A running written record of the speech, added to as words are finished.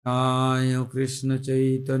आय कृष्ण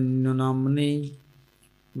चैतन्य नामने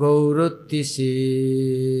गौरतिसे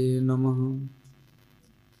नमः।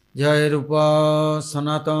 जय रूपा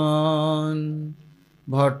सनातन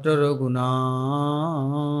भट्ट रघुनाथ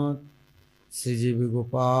श्रीजीव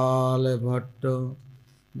गोपाल भट्ट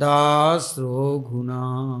दास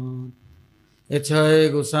रघुनाथ। एछय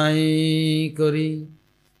गोसाई करी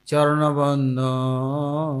चरण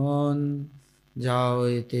बंदन जाओ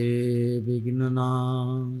ते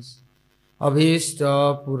विघ्ननाश अभीष्ट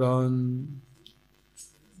पुरन।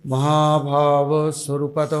 महाभाव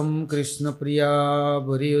स्वरूपतम कृष्ण प्रिया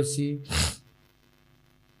बरियसी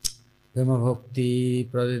प्रेम भक्ति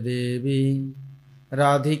प्रदेवी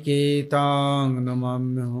राधिके तांग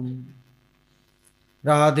नमाम्यहम्।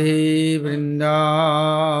 राधे वृंदावनाधीशे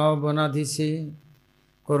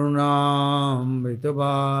करुणामृतवाहिनी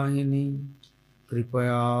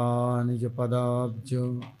कृपया निज पदाब्ज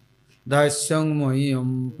दास्यं मह्यं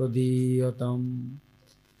प्रदीयताम्।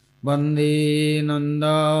 वन्दे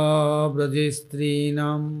नन्दाव्रजस्त्रीणां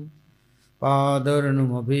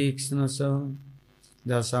पादर्णुमभीक्ष्णश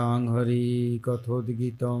दशाङ्घ्रि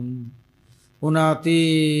कथोद्गीतं पुनाति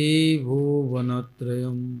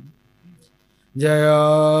भुवनत्रयम्। जय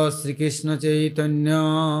श्री कृष्ण चैतन्य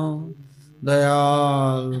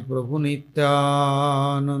दयाल प्रभु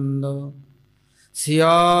नित्यानंद श्री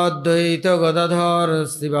अद्वैत गदाधर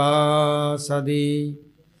श्रीवासादि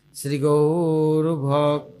श्री गौर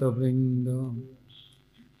भक्तवृंद।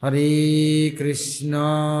 हरे कृष्ण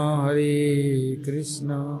कृष्ण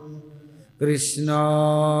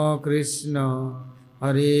कृष्ण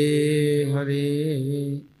हरे हरे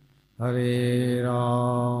हरे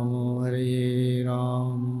राम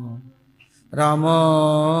राम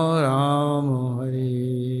राम हरे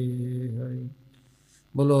हरे।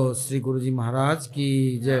 बोलो श्री गुरु जी महाराज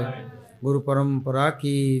की जय। गुरु परंपरा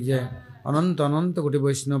की जय। अनंत अनंत कोटि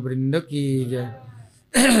वैष्णव वृंद की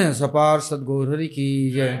जय। सपार सदगौरहरि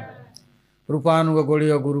की जय। रूपानुग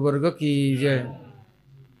गौड़ीय गुरुवर्ग की जय।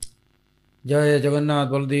 जय जगन्नाथ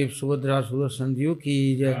बलदेव सुभद्रा सुदर्शन जीव की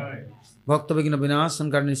जय। भक्त विघ्न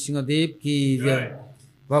विनाशन करने सिंहदेव की जय।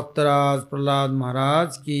 भक्तराज प्रहलाद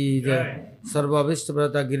महाराज की जय। सर्वाभिष्ट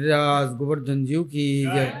व्रता गिरिराज गोवर्धन जीव की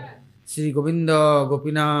जय। श्री गोविंद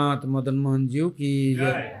गोपीनाथ मदन मोहन जीव की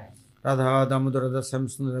जय। राधा दामोदर राधा श्याम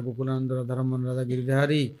सुंदर गोकुलानंद राधा रमन राधा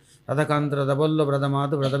गिरिधारी राधाकांत राधा वल्लभ राधा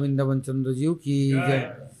माधव राधा वृंदावन चंद्र जीव की जय।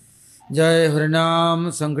 जय हरिनाम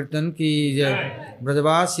संकीर्तन की जय।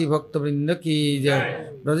 ब्रजवासी भक्त वृंद की जय।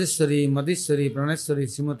 ब्रजेश्वरी मधेश्वरी प्राणेश्वरी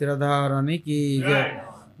श्रीमती राधा रानी की जय।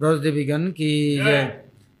 ब्रज देवीगण की जय।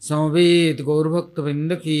 समवेत गौर भक्त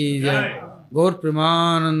वृंद की जय। गौर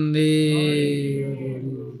प्रेमानंदे।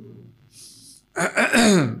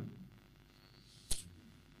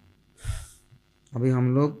 अभी हम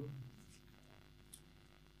लोग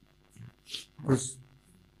कुछ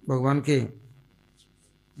भगवान के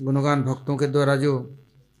गुणगान भक्तों के द्वारा जो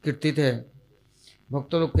कीर्तित है,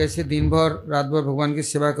 भक्त लोग कैसे दिन भर रात भर भगवान की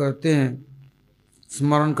सेवा करते हैं,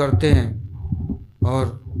 स्मरण करते हैं और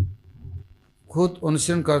खुद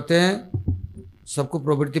अनुसरण करते हैं, सबको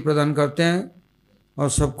प्रवृत्ति प्रदान करते हैं और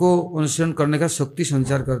सबको अनुसरण करने का शक्ति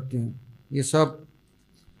संचार करते हैं। ये सब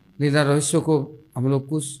लीला रहस्य को हम लोग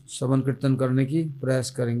कुछ श्रवण कीर्तन करने की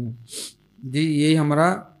प्रयास करेंगे जी। यही हमारा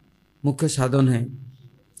मुख्य साधन है।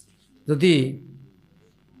 यदि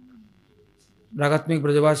रागात्मिक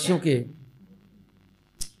ब्रजवासियों के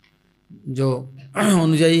जो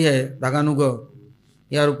अनुयायी है रागानुग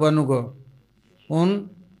या रूपानुग, उन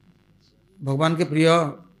भगवान के प्रिय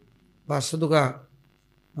पार्षदों का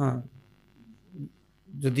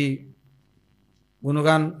यदि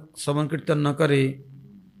गुणगान श्रवण कीर्तन न करे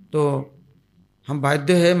तो हम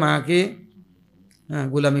बाध्य है माया के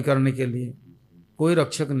गुलामी करने के लिए। कोई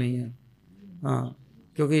रक्षक नहीं है,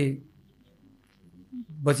 क्योंकि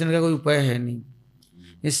बचने का कोई उपाय है नहीं।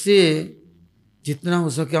 इसलिए जितना हो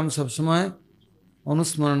सके हम सब समय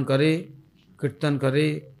अनुस्मरण करें, कीर्तन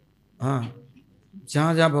करें।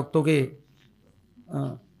 जहाँ जहाँ भक्तों के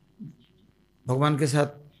भगवान के साथ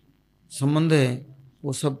संबंध है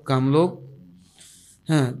वो सब काम लोग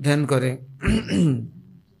ध्यान करें।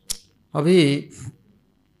 अभी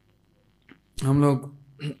हम लोग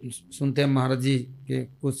सुनते हैं महाराज जी के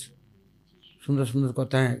कुछ सुंदर सुंदर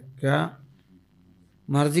कथाएं। क्या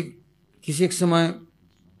महाराज जी किसी एक समय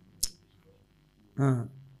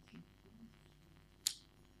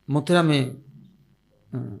मथुरा में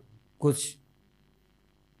कुछ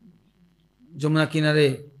जमुना किनारे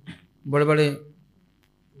बड़े बड़े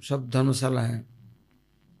सब धर्मशाला हैं,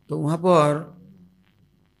 तो वहाँ पर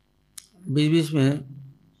बीच बीच में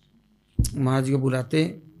महाराज जी को बुलाते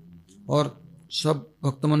और सब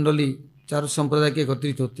भक्त मंडली चारों संप्रदाय के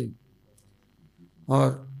एकत्रित होते। और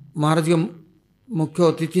महाराज के मुख्य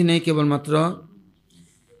अतिथि नहीं केवल मात्र,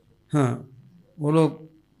 हाँ, वो लोग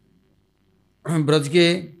ब्रज के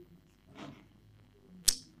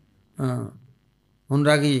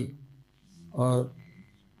अनुरागी और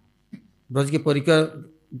ब्रज के परिकर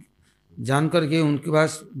जान करके उनके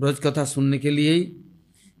पास ब्रज कथा सुनने के लिए ही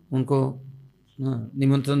उनको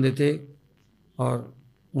निमंत्रण देते और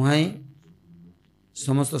वहाँ ही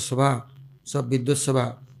समस्त सभा, सब विद्वत सभा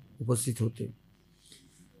उपस्थित होते।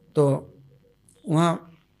 तो वहाँ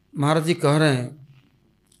महाराज जी कह रहे हैं,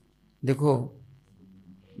 देखो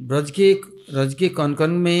ब्रज के कण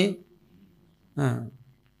कण में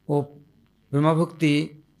वो प्रेमा भक्ति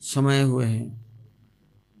समाये हुए हैं।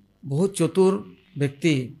 बहुत चतुर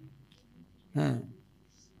व्यक्ति हैं,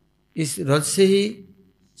 इस रज से ही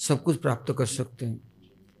सब कुछ प्राप्त कर सकते हैं।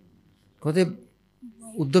 कहते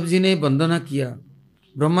उद्धव जी ने वंदना किया,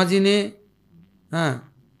 ब्रह्मा जी ने,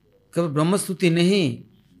 हाँ, केवल ब्रह्म स्तुति नहीं,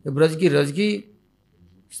 ब्रज की रज की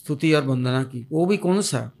स्तुति और वंदना की। वो भी कौन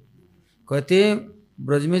सा? कहते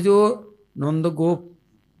ब्रज में जो नंद गोप,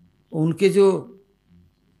 उनके जो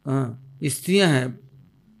स्त्रियां हैं,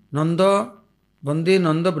 नंद वंदे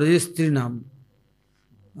नंद ब्रज स्त्री नाम,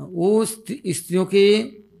 वो स्त्रियों के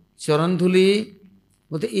चरण धूलि,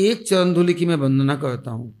 बोलते एक चरण धूलि की मैं वंदना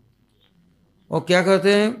करता हूँ। और क्या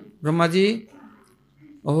कहते हैं ब्रह्मा जी,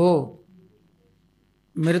 ओहो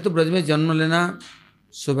मेरे तो ब्रज में जन्म लेना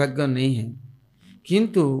सौभाग्य नहीं है,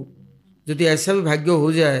 किंतु यदि ऐसा भी भाग्य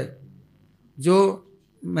हो जाए, जो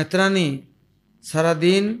मैत्रानी सारा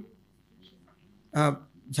दिन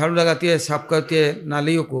झाड़ू लगाती है, साफ करती है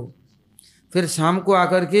नालियों को, फिर शाम को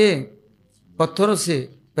आकर के पत्थरों से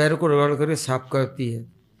पैरों को रगड़ करके साफ करती है।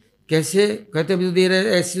 कैसे? कहते यदि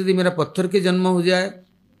ऐसे यदि मेरा पत्थर के जन्म हो जाए,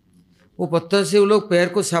 वो पत्थर से वो लोग पैर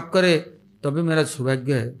को साफ करे, तभी मेरा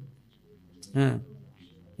सौभाग्य है।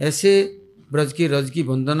 ऐसे ब्रज की रज की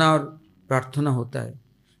वंदना और प्रार्थना होता है।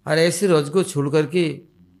 और ऐसे रज को छोड़ करके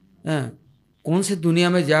कौन से दुनिया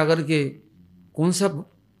में जा करके कौन सा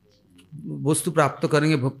वस्तु प्राप्त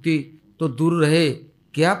करेंगे? भक्ति तो दूर रहे,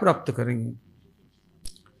 क्या प्राप्त करेंगे?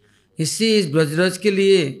 इसी इस ब्रजरज के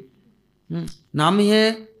लिए नाम ही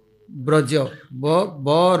है ब्रज,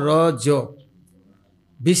 ब-र-ज,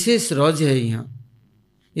 विशेष रज है यहाँ,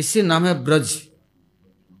 इससे नाम है ब्रज।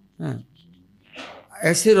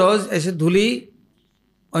 ऐसे रज, ऐसे धूली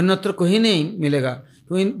अन्यत्र कहीं नहीं मिलेगा,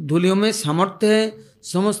 क्योंकि इन धूलियों में सामर्थ्य है,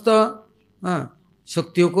 समस्त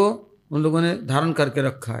शक्तियों को उन लोगों ने धारण करके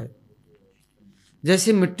रखा है।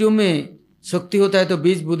 जैसे मिट्टियों में शक्ति होता है, तो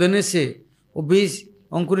बीज बुदने से वो बीज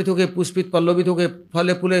अंकुरित होकर पुष्पित पल्लवित होकर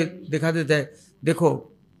फले फूले दिखा देता है। देखो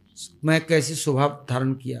मैं कैसे स्वभाव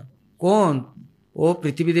धारण किया। कौन? वो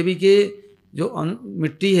पृथ्वी देवी के जो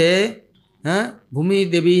मिट्टी है, भूमि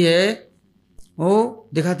देवी है, वो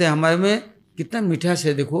दिखाते हैं हमारे में कितना मिठास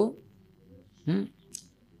है। देखो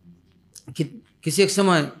किसी एक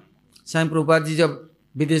समय स्वामी प्रभुपाद जी जब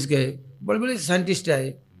विदेश गए, बड़े बड़े साइंटिस्ट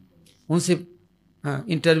आए, उनसे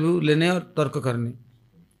इंटरव्यू लेने और तर्क करने।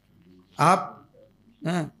 आप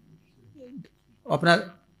अपना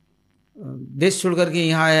देश छोड़ करके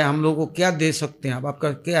यहाँ आए, हम लोगों को क्या दे सकते हैं आप?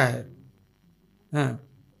 आपका क्या है?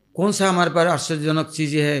 कौन सा हमारे पास आश्चर्यजनक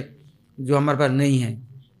चीज़ें है जो हमारे पास नहीं है?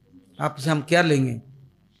 आपसे हम क्या लेंगे?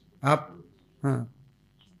 आप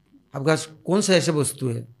आपका कौन सा ऐसा वस्तु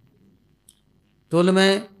है? तो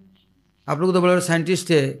मैं, आप लोग तो बड़े बड़े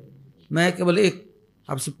साइंटिस्ट है, मैं केवल एक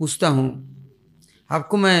आपसे पूछता हूँ,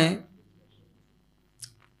 आपको मैं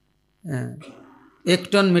 1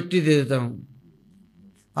 टन मिट्टी दे देता हूँ,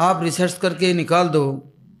 आप रिसर्च करके निकाल दो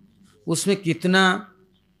उसमें कितना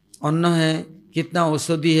अन्न है, कितना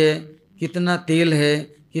औषधि है, कितना तेल है,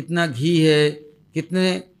 कितना घी है,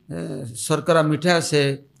 कितने शर्करा मिठास है,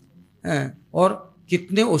 और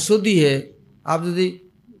कितने औषधि है। आप यदि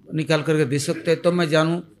निकाल करके दे सकते हैं तो मैं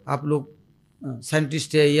जानूँ आप लोग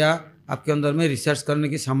साइंटिस्ट है या आपके अंदर में रिसर्च करने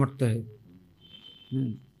की सामर्थ्य है।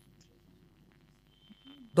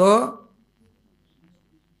 तो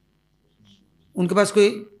उनके पास कोई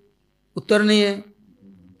उत्तर नहीं है,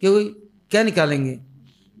 क्योंकि क्या निकालेंगे?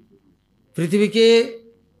 पृथ्वी के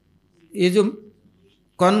ये जो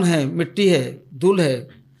कण है, मिट्टी है, धूल है,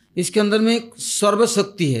 इसके अंदर में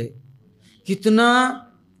सर्वशक्ति है। कितना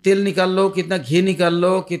तेल निकाल लो, कितना घी निकाल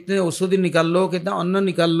लो, कितने औषधि निकाल लो, कितना अन्न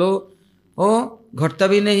निकाल लो, वो घटता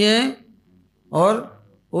भी नहीं है और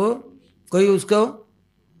वो कोई उसको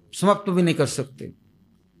समाप्त भी नहीं कर सकते।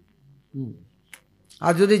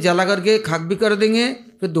 आज यदि जला करके खाक भी कर देंगे,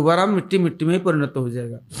 फिर दोबारा मिट्टी मिट्टी में ही परिणत हो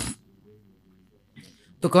जाएगा।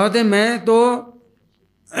 तो कहते हैं मैं तो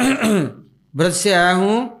ब्रज से आया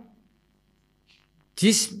हूँ,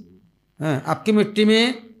 जिस हाँ, आपकी मिट्टी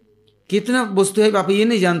में कितना वस्तु है आप ये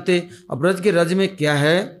नहीं जानते। और ब्रज के रज में क्या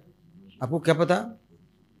है आपको क्या पता।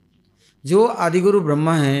 जो आदिगुरु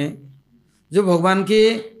ब्रह्मा हैं, जो भगवान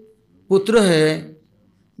के पुत्र है,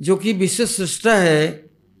 जो कि विश्व सृष्टा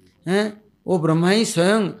है, हैं, वो ब्रह्मा ही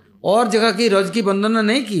स्वयं और जगह की रज की वंदना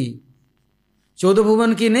नहीं की, 14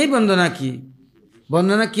 भुवन की नहीं वंदना की,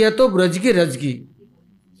 वंदना किया तो ब्रज की रज की।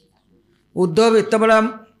 उद्धव इतना बड़ा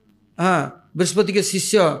हाँ बृहस्पति के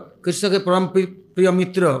शिष्य, कृष्ण के परम प्रिय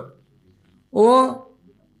मित्र, वो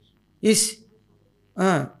इस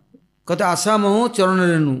कहते आसाम हो चरण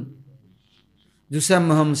रेणु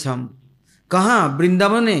जुषाम हम शाम, कहाँ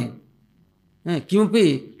वृंदावने क्योंकि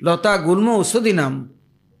लता गुल्म औषधि नाम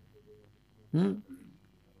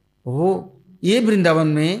हो ये वृंदावन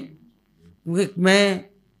में। मैं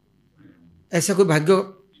ऐसा कोई भाग्य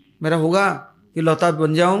मेरा होगा कि लता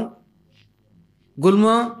बन जाऊं, गुल्म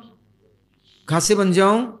घासे बन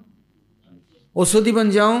जाऊं, औषधि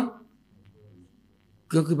बन जाऊं,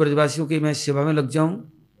 क्योंकि ब्रजवासियों की मैं सेवा में लग जाऊं।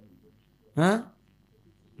 हाँ,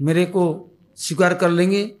 मेरे को स्वीकार कर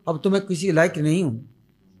लेंगे, अब तो मैं किसी लायक नहीं हूं।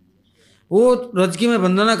 वो रज की मैं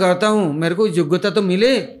वंदना करता हूं, मेरे को योग्यता तो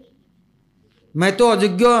मिले। मैं तो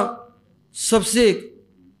अयोग्य सबसे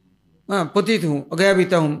पतित हूं, अगया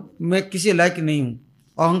बीता हूं, मैं किसी लायक नहीं हूं,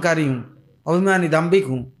 अहंकारी हूं, अभिमानी दाम्भिक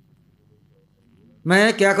हूं।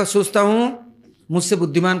 मैं क्या कर सोचता हूं, मुझसे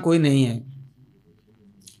बुद्धिमान कोई नहीं है।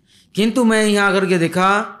 किंतु मैं यहाँ आकर के देखा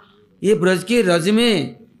ये ब्रज के रज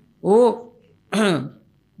में वो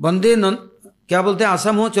बंदे क्या बोलते हैं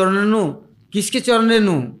आसाम हो चरणेनु, किसके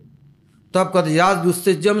चरणेनु। तो आप कहते याद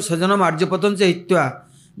दुस्तेजम सजनम आर्यपतन से हित्वा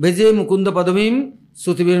भेजे मुकुंद पदवीम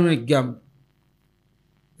श्रुतिविज्ञाम।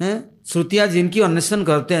 हैं, श्रुतियाँ जिनकी अन्वेषण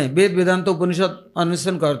करते हैं, वेद वेदांत उपनिषद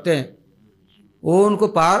अन्वेषण करते हैं, वो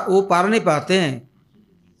पार नहीं पाते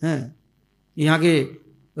हैं। यहाँ के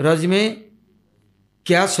रज में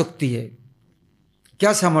क्या शक्ति है,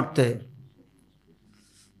 क्या सामर्थ्य है।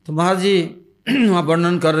 तो महाराज जी वहाँ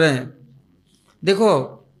वर्णन कर रहे हैं। देखो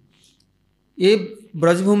ये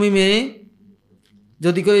ब्रजभूमि में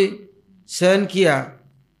यदि कोई शयन किया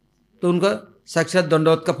तो उनका साक्षात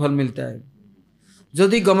दंडवत का फल मिलता है।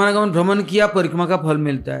 यदि गमनागमन भ्रमण किया परिक्रमा का फल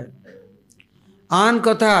मिलता है। आन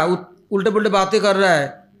कथा उल्टे पुल्टे बातें कर रहा है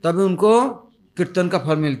तभी उनको कीर्तन का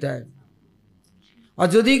फल मिलता है।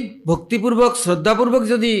 और यदि भक्तिपूर्वक श्रद्धापूर्वक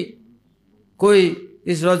यदि कोई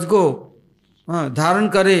इस रज को धारण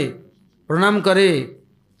करे, प्रणाम करे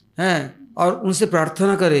हैं और उनसे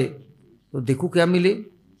प्रार्थना करे तो देखो क्या मिले।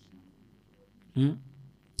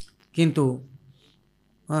 किंतु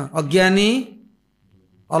अज्ञानी,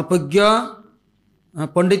 अल्पज्ञ,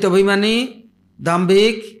 पंडित अभिमानी,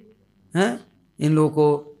 दाम्भिक हैं, इन लोगों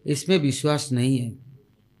को इसमें विश्वास नहीं है,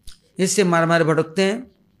 इससे मार मार भटकते हैं।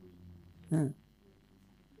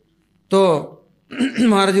 तो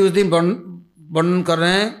महाराज जी उस दिन वर्णन कर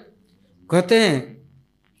रहे हैं, कहते हैं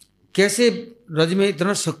कैसे रज में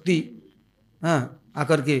इतना शक्ति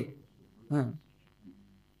आकर के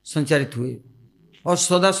संचारित हुए और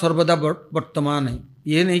सदा सर्वदा वर्तमान है।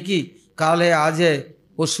 ये नहीं कि काल है, आज है,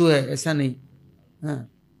 परसों है, ऐसा नहीं।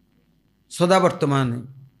 सदा वर्तमान है।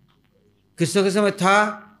 कृष्ण के समय था,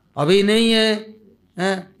 अभी नहीं है,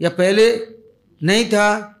 या पहले नहीं था,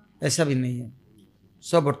 ऐसा भी नहीं है,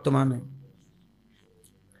 सब वर्तमान है।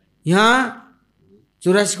 यहाँ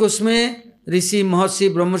 84 कोष में ऋषि, महर्षि,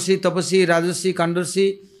 ब्रह्मर्षि, तपस्वी, राजर्षि,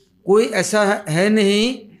 कांडर्षि कोई ऐसा है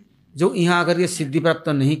नहीं जो यहाँ आकर के सिद्धि प्राप्त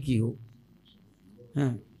नहीं की हो।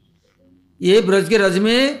 ये ब्रज के रज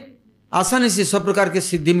में आसानी से सब प्रकार के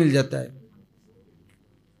सिद्धि मिल जाता है।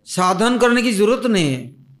 साधन करने की जरूरत नहीं है,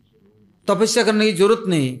 तपस्या करने की जरूरत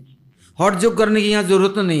नहीं है, हठ जोग करने की यहाँ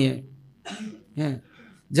जरूरत नहीं है।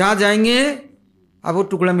 जहाँ जाएंगे आपको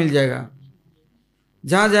टुकड़ा मिल जाएगा,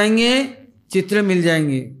 जहाँ जाएंगे चित्र मिल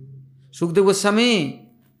जाएंगे। सुखदेव गोस्वामी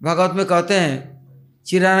भागवत में कहते हैं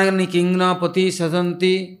चिरानी किंगना पति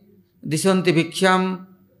सदंती दिशंति भिक्षाम।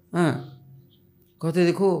 कहते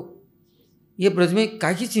देखो ये ब्रज में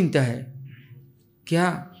काय की चिंता है, क्या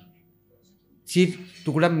सिर्फ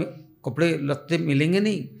टुकड़ा कपड़े लत्ते मिलेंगे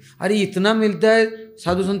नहीं, अरे इतना मिलता है।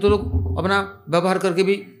 साधु संत लोग अपना व्यवहार करके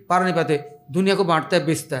भी पार नहीं पाते, दुनिया को बांटता है,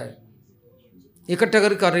 बेचता है, इकट्ठा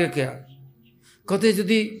करके करेगा क्या। कहते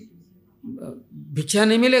यदि भिक्षा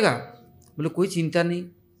नहीं मिलेगा, बोले कोई चिंता नहीं,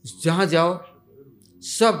 जहाँ जाओ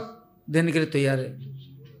सब देने के लिए तैयार है।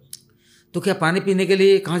 तो क्या पानी पीने के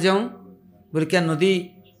लिए कहाँ जाऊँ, बोले क्या नदी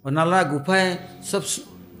और नाला गुफाएं सब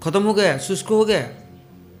खत्म हो गया, शुष्क हो गया।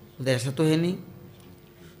 तो ऐसा तो है नहीं।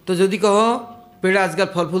 तो यदि कहो पेड़ आजकल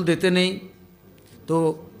फल फूल देते नहीं तो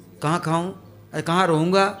कहाँ खाऊँ, कहाँ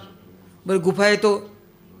रहूँगा, बोले गुफाएं तो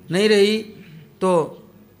नहीं रही तो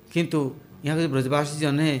किंतु यहाँ के जो ब्रजवासी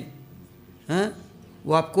जन हैं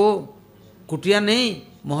वो आपको कुटिया नहीं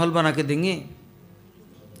महल बना के देंगे।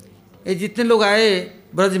 ये जितने लोग आए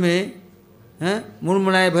ब्रज में हैं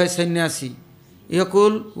मुड़मुड़ाए भय सन्यासी, यह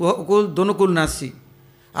कुल वह कुल दोनों कुल नासी।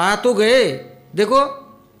 आ तो गए, देखो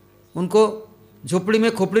उनको झोपड़ी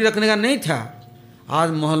में खोपड़ी रखने का नहीं था, आज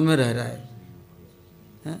महल में रह रहा है।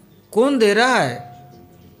 कौन दे रहा है?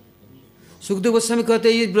 सुखदेव गोस्वामी कहते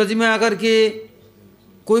हैं ये ब्रज में आकर के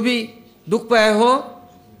कोई भी दुख पाए हो,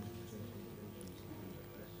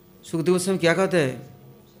 सुखदेव गोस्वामी क्या कहते हैं?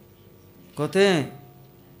 कहते हैं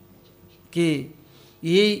कि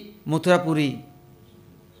यही मथुरापुरी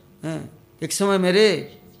हैं। एक समय मेरे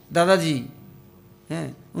दादाजी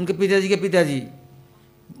हैं, उनके पिताजी के पिताजी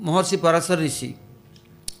महर्षि पराशर ऋषि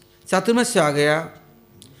चातुर्मास्य आ गया,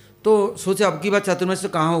 तो सोचा अब की बात चातुर्मास्य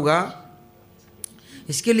कहाँ होगा।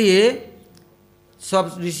 इसके लिए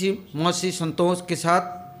सब ऋषि महर्षि संतों के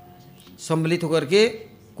साथ सम्मिलित होकर के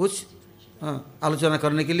कुछ आलोचना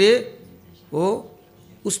करने के लिए वो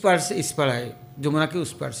उस पार से इस पार आए, जमुना के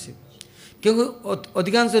उस पार से, क्योंकि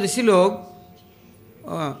अधिकांश ऋषि लोग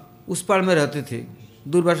उस पार में रहते थे।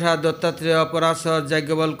 दुर्वासा, दत्तात्रेय, पराशर,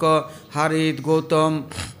 याज्ञवल्क्य, हारित, गौतम,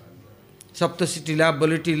 सप्तर्षि टीला,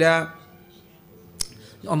 बलि टीला,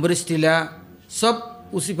 अम्बरीश टीला,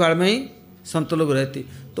 सब उसी पार में ही संत लोग रहते।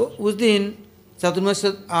 तो उस दिन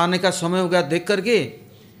चातुर्मास्य आने का समय हो गया, देख करके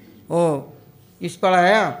वो इस पार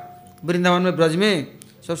आया वृंदावन में, ब्रज में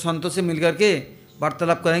सब संतों से मिल करके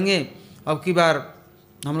वार्तालाप करेंगे, अब की बार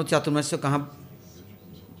हम लोग चातुर्मास्य कहाँ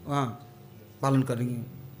पालन करेंगे।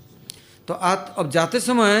 तो अब जाते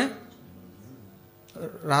समय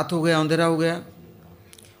रात हो गया, अंधेरा हो गया,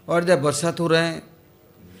 और जब बरसात हो रहे हैं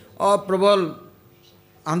और प्रबल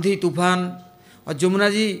आंधी तूफान, और जमुना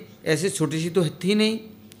जी ऐसे छोटी सी तो थी नहीं,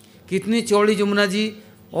 कितनी चौड़ी जमुना जी,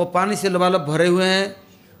 और पानी से लबालब भरे हुए हैं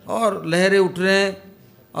और लहरें उठ रहे हैं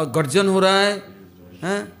और गर्जन हो रहा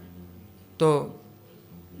है। तो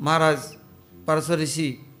महाराज पराशर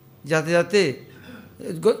ऋषि जाते जाते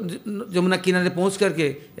जमुना किनारे पहुंच करके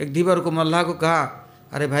एक धीवर को, मल्लाह को कहा,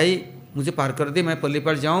 अरे भाई मुझे पार कर दे, मैं पल्ली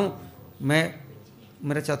पर जाऊं,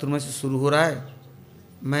 मेरा चातुर्मास्य शुरू हो रहा है,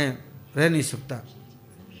 मैं रह नहीं सकता।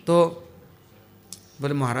 तो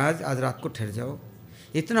बोले महाराज आज रात को ठहर जाओ,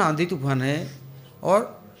 इतना आंधी तूफान है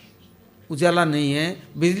और उजाला नहीं है,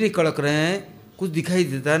 बिजली कड़क रहे हैं, कुछ दिखाई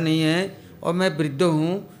देता नहीं है, और मैं वृद्ध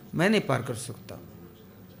हूँ, मैं नहीं पार कर सकता,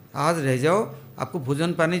 आज रह जाओ, आपको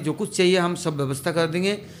भोजन पानी जो कुछ चाहिए हम सब व्यवस्था कर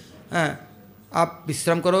देंगे, आप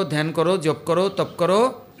विश्राम करो, ध्यान करो, जप करो, तप करो,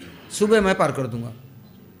 सुबह मैं पार कर दूंगा।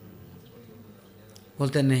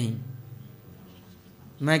 बोलते नहीं,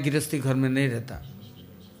 मैं गृहस्थी घर में नहीं रहता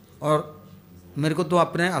और मेरे को तो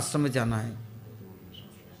अपने आश्रम में जाना है।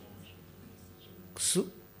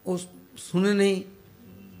 सुने नहीं,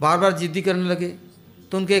 बार बार जिद्दी करने लगे।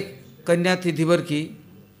 तो उनके कन्या थी धीवर की,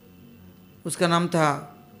 उसका नाम था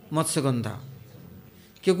मत्स्यगंधा,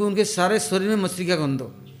 क्योंकि उनके सारे शरीर में मछली का गंध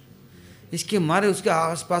हो, इसके मारे उसके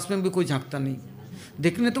आसपास में भी कोई झांकता नहीं।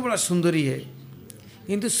 देखने तो बड़ा सुंदरी है,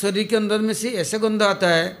 किंतु शरीर के अंदर में से ऐसा गंध आता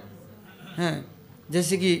है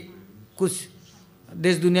जैसे कि कुछ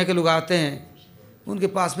देश दुनिया के लोग आते हैं, उनके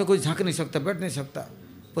पास में कोई झांक नहीं सकता, बैठ नहीं सकता,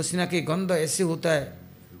 पसीना के गंध ऐसे होता है,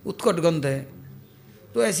 उत्कट गंध है।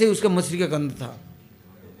 तो ऐसे ही उसका मछली का गंध था।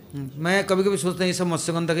 मैं कभी कभी सोचता हूँ ये सब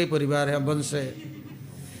मत्स्यगंधा का ही परिवार है, वंश है।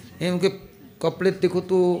 ये उनके कपड़े देखो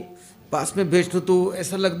तो, पास में बैठो तो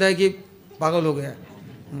ऐसा लगता है कि पागल हो गया,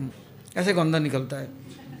 ऐसे गंदा निकलता है।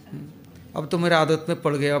 अब तो मेरा आदत में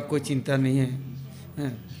पड़ गया, अब कोई चिंता नहीं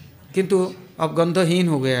है, किंतु अब गंधहीन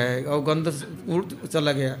हो गया है, अब गंध उड़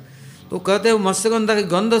चला गया। तो कहते हैं मत्स्यगंधा के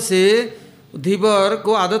गंध से धीवर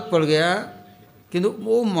को आदत पड़ गया, किंतु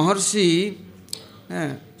वो महर्षि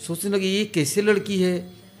सोचने लगे ये कैसे लड़की है,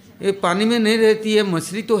 ये पानी में नहीं रहती है,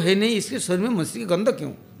 मछली तो है नहीं, इसके शरीर में मछली का गंध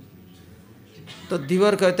क्यों। तो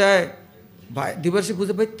धीवर कहता है, भाई धीवर से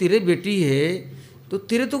पूछा, भाई तेरे बेटी है तो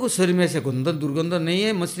तेरे तो शरीर में ऐसे गंध दुर्गंध नहीं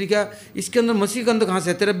है मछली का, इसके अंदर मछली का गंध कहाँ से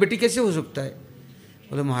है, तेरा बेटी कैसे हो सकता है।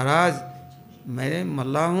 बोले महाराज मैं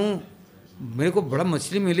मल्लाह हूँ, मेरे को बड़ा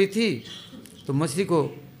मछली मिली थी, तो मछली को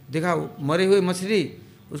देखा, मरे हुए मछली,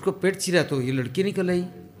 उसको पेट चिरा तो ये लड़की निकल आई,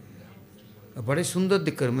 बड़े सुंदर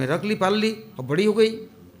दिखकर मैं रख ली, पाल ली और बड़ी हो गई।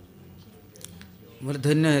 बोले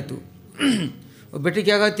धन्य है तू। और बेटी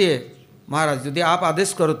क्या कहती है, महाराज यदि आप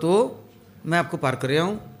आदेश करो तो मैं आपको पार कर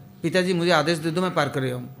आऊँ, पिताजी मुझे आदेश दे दो मैं पार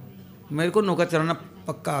कर आऊँ, मेरे को नौका चलाना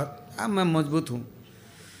पक्का, मैं मजबूत हूँ।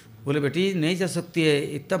 बोले बेटी नहीं जा सकती है,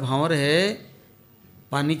 इतना भावर है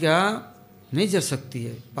पानी का, नहीं जा सकती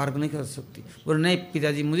है, पार नहीं कर सकती। बोले नहीं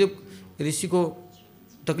पिताजी मुझे ऋषि को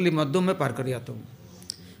तकलीफ मत दो, मैं पार कर आता हूँ।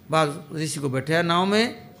 बाद ऋषि को बैठाया नाव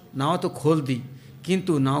में नाव तो खोल दी,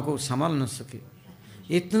 किंतु नाव को संभाल न सके।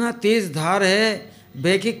 इतना तेज धार है,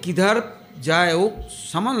 बह के किधर जाए वो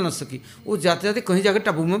संभाल न सकी। वो जाते जाते कहीं जाकर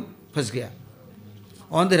टापू में फंस गया,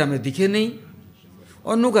 अंधेरा में दिखे नहीं।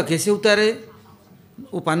 और नौका कैसे उतारे?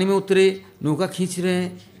 वो पानी में उतरे, नौका खींच रहे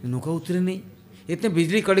हैं, नौका उतरे नहीं। इतने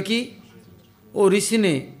बिजली कड़की। और ऋषि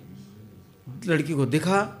ने लड़की को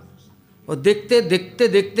देखा और देखते देखते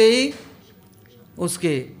देखते ही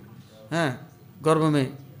उसके गर्भ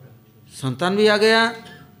में संतान भी आ गया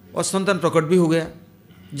और संतान प्रकट भी हो गया,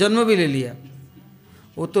 जन्म भी ले लिया।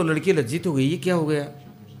 वो तो लड़की लज्जित हो गई, ये क्या हो गया,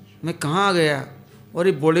 मैं कहाँ आ गया? और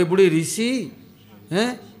ये बड़े बूढ़े ऋषि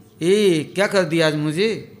हैं, ये क्या कर दिया आज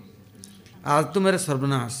मुझे? आज तो मेरा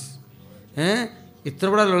सर्वनाश हैं। इतना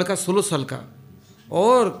बड़ा लड़का 16 साल का,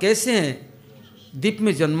 और कैसे हैं? दीप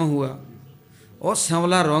में जन्म हुआ और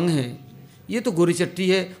सांवला रंग है, ये तो गोरी चट्टी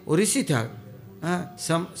है। और ऋषि था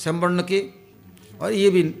समवर्ण के, और ये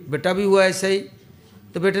भी बेटा भी हुआ ऐसा ही।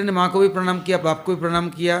 तो बेटे ने माँ को भी प्रणाम किया, बाप को भी प्रणाम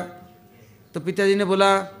किया। तो पिताजी ने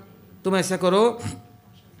बोला तुम ऐसा करो,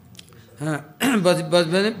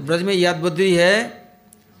 ब्रज में याद बद्री है,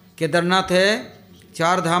 केदारनाथ है,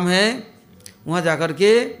 4 धाम है, वहाँ जाकर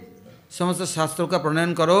के समस्त शास्त्रों का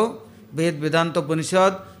प्रणयन करो, वेद वेदांत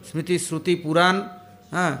उपनिषद स्मृति श्रुति पुराण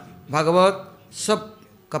भागवत सब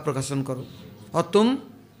का प्रकाशन करो। और तुम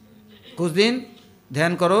कुछ दिन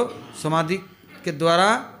ध्यान करो, समाधि के द्वारा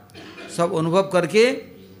सब अनुभव करके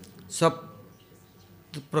सब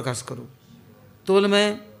प्रकाश करो। तो बोले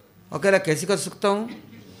मैं अकेला कैसे कर सकता हूँ?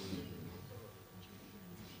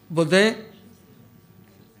 बोलते हैं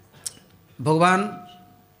भगवान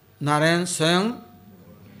नारायण स्वयं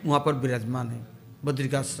वहाँ पर विराजमान है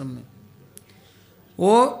बद्रिकाश्रम में।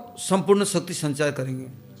 वो संपूर्ण शक्ति संचार करेंगे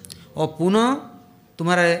और पुनः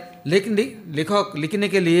तुम्हारा लिखने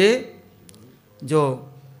के लिए जो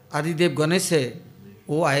आदिदेव गणेश है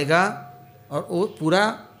वो आएगा और वो पूरा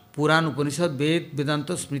पुराण उपनिषद वेद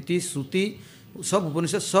वेदांत स्मृति श्रुति सब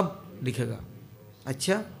उपनिषद सब लिखेगा।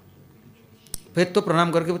 अच्छा, फिर तो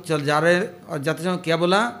प्रणाम करके चल जा रहे। और जाते समय क्या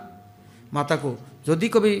बोला माता को, यदि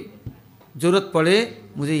कभी जरूरत पड़े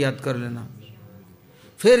मुझे याद कर लेना।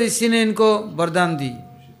 फिर ऋषि ने इनको वरदान दी,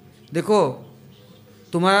 देखो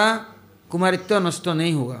तुम्हारा कुमारित्व नष्ट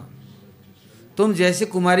नहीं होगा, तुम जैसे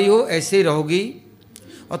कुमारी हो ऐसे ही रहोगी,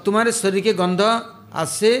 और तुम्हारे शरीर के गंध आज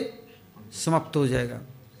से समाप्त हो जाएगा।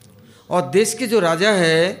 और देश के जो राजा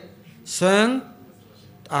है स्वयं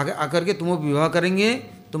आकर के तुम्हें विवाह करेंगे,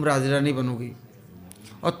 तुम राजा रानी बनोगी,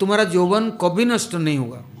 और तुम्हारा यौवन कभी नष्ट नहीं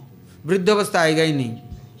होगा, वृद्ध अवस्था आएगा ही नहीं,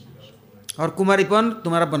 और कुमारीपन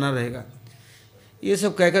तुम्हारा बना रहेगा। ये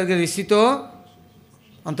सब कह कर के ऋषि तो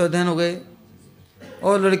अंतर्ध्यान हो गए।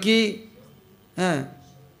 और लड़की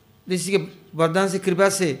ऋषि के वरदान से कृपा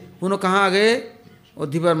से पुनः कहाँ आ गए? और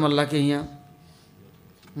धीवर मल्ला के यहाँ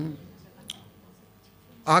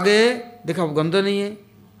आ गए। देखा वो गंदा नहीं है,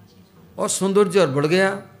 और सौंदर्य और बढ़ गया।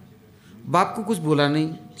 बाप को कुछ बोला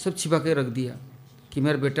नहीं, सब छिपा के रख दिया कि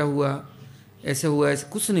मेरा बेटा हुआ, ऐसे हुआ, ऐसे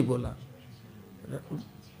कुछ नहीं बोला।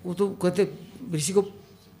 वो तो कहते ऋषि को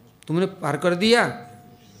तुमने पार कर दिया,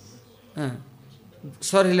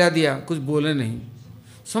 सर हिला दिया, कुछ बोले नहीं।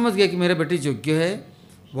 समझ गया कि मेरा बेटी योग्य है,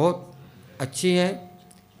 बहुत अच्छी है।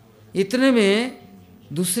 इतने में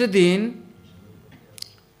दूसरे दिन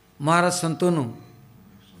महाराज शंतनु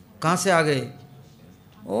कहाँ से आ गए?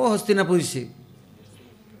 ओ हस्तिनापुरी से।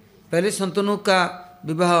 पहले शंतनु का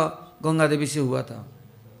विवाह गंगा देवी से हुआ था,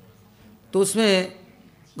 तो उसमें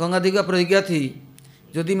गंगा देवी का प्रतिज्ञा थी,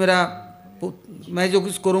 यदि मैं जो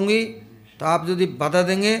कुछ करूँगी तो आप यदि बाधा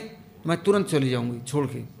देंगे मैं तुरंत चली जाऊँगी छोड़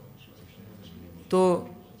के। तो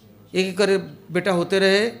एक एक करे बेटा होते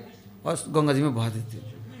रहे और गंगा जी में बहा देते,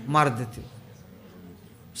 मार देते।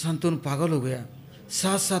 शंतनु पागल हो गया,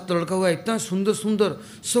 7 लड़का हुआ, इतना सुंदर सुंदर,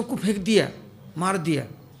 सबको फेंक दिया, मार दिया।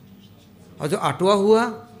 और जो 8वां हुआ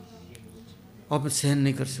अब सहन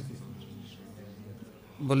नहीं कर सके,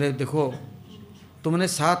 बोले देखो तुमने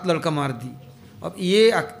 7 लड़का मार दी, अब ये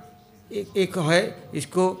एक है,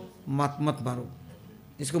 इसको मत मारो,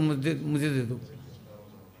 इसको मुझे दे दो।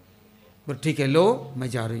 बोले ठीक है लो, मैं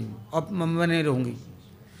जा रही हूँ, अब मैं नहीं रहूँगी।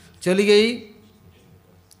 चली गई।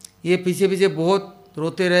 ये पीछे पीछे बहुत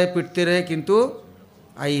रोते रहे पीटते रहे, किंतु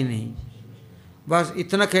आई नहीं। बस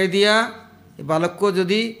इतना कह दिया, बालक को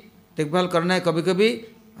यदि देखभाल करना है कभी कभी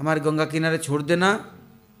हमारे गंगा किनारे छोड़ देना,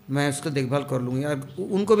 मैं उसको देखभाल कर लूँगी।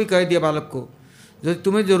 उनको भी कह दिया बालक को, यदि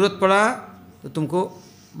तुम्हें ज़रूरत पड़ा तो तुमको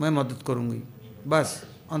मैं मदद करूँगी। बस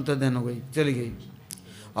अंतर्ध्यान हो गई, चली गई।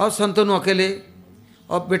 और शंतनु अकेले,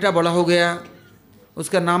 और बेटा बड़ा हो गया,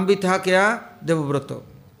 उसका नाम भी था क्या? देवव्रत।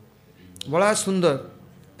 बड़ा सुंदर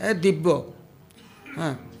है, दिव्य,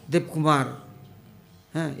 हाँ, देव कुमार।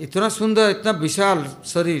 हैं, इतना सुंदर, इतना विशाल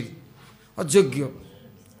शरीर, अयोग्य।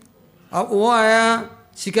 अब वो आया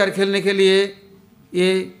शिकार खेलने के लिए ये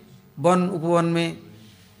वन उपवन में,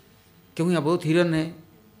 क्योंकि यहाँ बहुत हिरन है,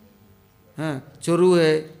 हाँ, चोरू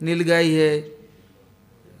है, नीलगाय है।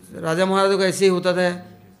 राजा महाराजों का ऐसे ही होता था,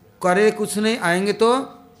 करे कुछ नहीं, आएंगे तो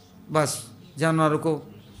बस जानवरों को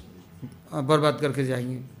बर्बाद करके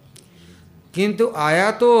जाएंगे। किंतु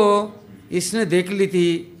आया तो इसने देख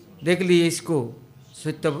ली इसको,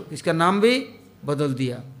 इसका नाम भी बदल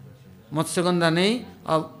दिया, मत्स्यगंधा नहीं,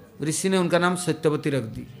 अब ऋषि ने उनका नाम सत्यवती रख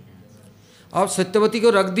दी। अब सत्यवती को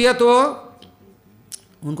रख दिया तो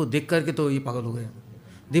उनको देख करके तो ये पागल हो गया।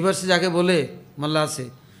 दिवर से जाके बोले मल्लाह से,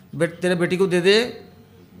 तेरे बेटी को दे दे,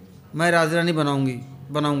 मैं राजरानी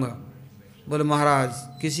बनाऊंगा। बोले महाराज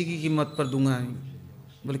किसी की कीमत पर दूंगा नहीं।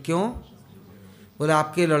 बोले क्यों? बोले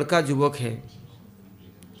आपके लड़का युवक है,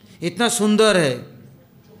 इतना सुंदर है,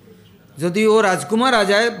 यदि वो राजकुमार आ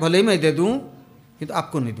जाए भले ही मैं दे दूं, किंतु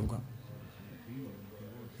आपको नहीं दूंगा।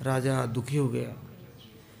 राजा दुखी हो गया,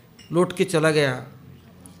 लौट के चला गया,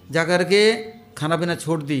 जाकर के खाना पीना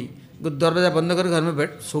छोड़ दी, दरवाजा बंद कर घर में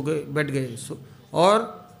बैठ गए और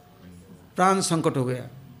प्राण संकट हो गया।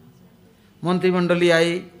 मंत्रिमंडली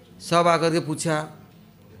आई, सब आकर के पूछा,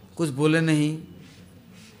 कुछ बोले नहीं।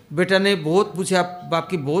 बेटा ने बहुत पूछा, बाप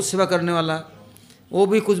की बहुत सेवा करने वाला, वो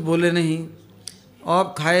भी कुछ बोले नहीं।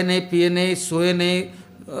 अब खाए नहीं, पिए नहीं, सोए नहीं,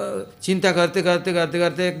 चिंता करते करते करते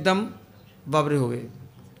करते एकदम बाबरे हो गए,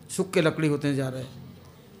 सूख के लकड़ी होते जा रहे।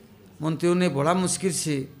 मंत्रियों ने बड़ा मुश्किल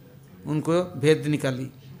से उनको भेद निकाली।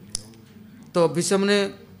 तो भीष्म ने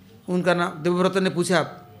उनका नाम, देवव्रत ने पूछा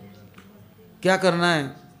क्या करना है,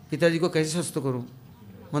 पिताजी को कैसे स्वस्थ करूं?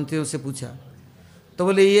 मंत्रियों से पूछा तो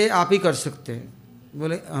बोले ये आप ही कर सकते हैं।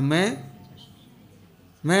 बोले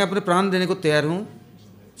मैं अपने प्राण देने को तैयार हूँ,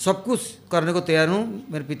 सब कुछ करने को तैयार हूँ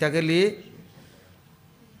मेरे पिता के लिए।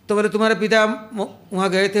 तो बोले तुम्हारे पिता वहाँ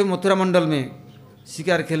गए थे मथुरा मंडल में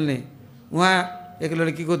शिकार खेलने, वहाँ एक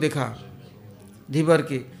लड़की को देखा धीवर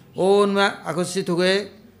की, वो उनमें आकर्षित हो गए,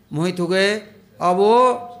 मोहित हो गए। अब वो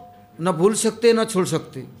न भूल सकते न छोड़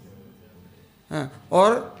सकते। हाँ,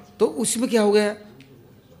 और तो उसमें क्या हो गया,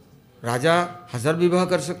 राजा 1000 विवाह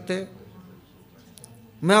कर सकते।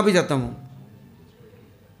 मैं अभी जाता हूँ,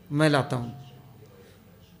 मैं लाता हूँ।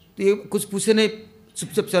 तो ये कुछ पूछे नहीं,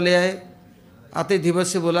 चुपचाप चले आए। आते धीवर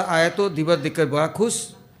से बोला, आया तो धीवर देखकर बड़ा खुश,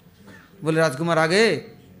 बोले राजकुमार आ गए,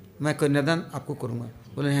 मैं कन्यादान आपको करूँगा।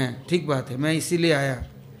 बोले हैं ठीक बात है, मैं इसीलिए आया,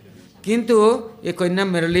 किंतु ये कन्या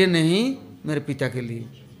मेरे लिए नहीं, मेरे पिता के लिए।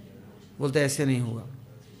 बोलते ऐसे नहीं होगा,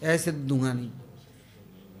 ऐसे दूंगा नहीं।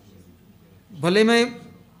 भले मैं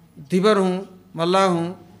धीवर हूँ, मल्लाह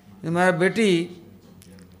हूँ, मेरा बेटी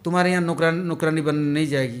तुम्हारे यहाँ नौकरानी बनने नहीं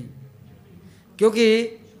जाएगी,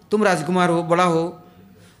 क्योंकि तुम राजकुमार हो, बड़ा हो।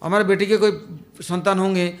 हमारे बेटी के कोई संतान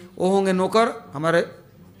होंगे, वो होंगे नौकर, हमारे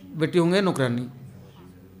बेटी होंगे नौकरानी।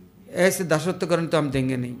 ऐसे दासत्वकरण तो हम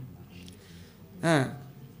देंगे नहीं। हाँ,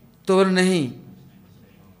 तो बोले नहीं,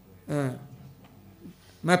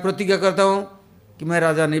 मैं प्रतिज्ञा करता हूँ कि मैं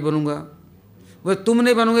राजा नहीं बनूंगा। बोले तुम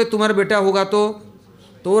नहीं बनोगे, तुम्हारा बेटा होगा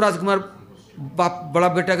तो राजकुमार, बाप बड़ा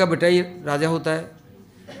बेटा का बेटा ही राजा होता है।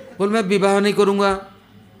 बोले मैं विवाह नहीं करूँगा।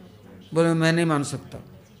 बोले मैं नहीं मान सकता।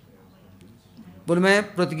 बोले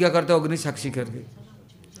मैं प्रतिज्ञा करता हूँ अग्नि साक्षी करके,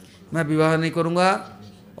 मैं विवाह नहीं करूँगा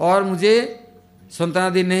और मुझे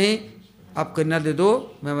संतानादि नहीं, आप कन्या दे दो,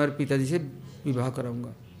 मैं हमारे पिताजी से विवाह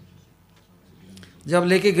कराऊंगा। जब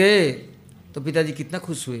लेके गए तो पिताजी कितना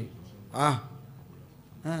खुश हुए,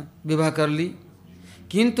 विवाह कर ली।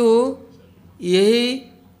 किंतु यही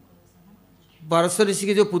पारशर ऋषि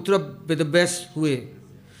के जो पुत्र वेदव्यास हुए,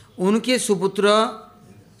 उनके सुपुत्र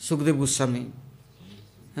सुखदेव गोस्वामी,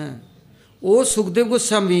 वो सुखदेव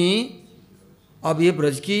गोस्वामी अब ये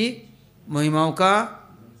ब्रज की महिमाओं का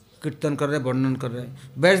कीर्तन कर रहे, वर्णन कर रहे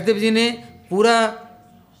हैं। वैष्णदेव जी ने पूरा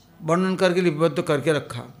वर्णन करके लिपिबद्ध करके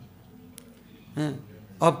रखा है।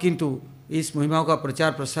 अब किंतु इस महिमाओं का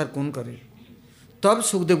प्रचार प्रसार कौन करे? तब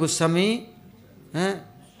सुखदेव गोस्वामी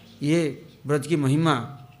ये ब्रज की महिमा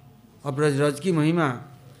और ब्रज की महिमा,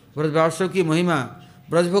 ब्रजवासव की महिमा,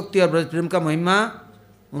 ब्रजभक्ति और ब्रज प्रेम का महिमा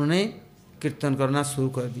उन्होंने कीर्तन करना शुरू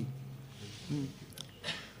कर दी।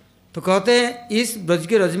 तो कहते हैं इस ब्रज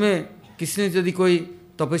के रज में किसने यदि कोई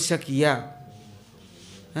तपस्या किया,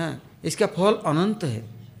 इसका फल अनंत है,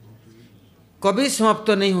 कभी समाप्त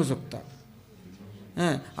नहीं हो सकता।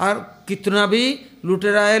 और कितना भी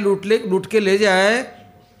लुटेरा है लूट के ले जाए,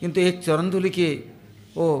 किंतु एक चरण धूलि के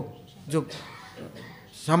वो जो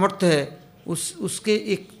सामर्थ्य है उसके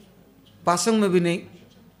एक पासंग में भी नहीं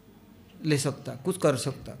ले सकता, कुछ कर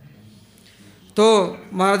सकता। तो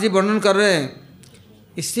महाराज जी वर्णन कर रहे हैं,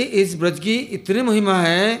 इससे इस ब्रज की इतनी महिमा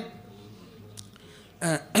है,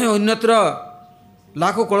 अन्यत्र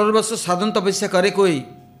लाखों करोड़ वर्ष साधन तपस्या करे कोई,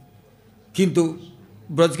 किंतु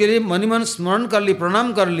ब्रज के लिए मन मन स्मरण कर ली,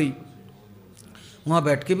 प्रणाम कर ली, वहाँ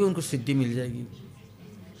बैठ के भी उनको सिद्धि मिल जाएगी।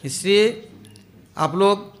 इसलिए आप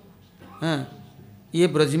लोग हैं ये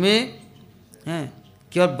ब्रज में हैं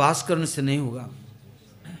केवल वास करने से नहीं होगा,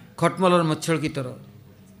 खटमल और मच्छर की तरह।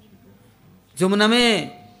 जमुना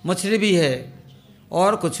में मछली भी है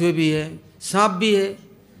और कछुए भी है, सांप भी है,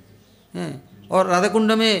 और राधा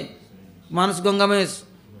कुंड में, मानस गंगा में,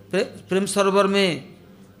 प्रेम सरोवर में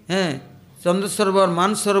हैं, चंद्र सरोवर,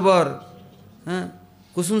 मानस सरोवर,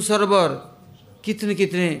 कुसुम सरोवर, कितने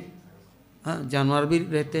कितने जानवर भी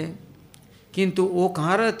रहते हैं, किंतु वो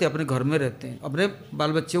कहाँ रहते हैं? अपने घर में रहते हैं, अपने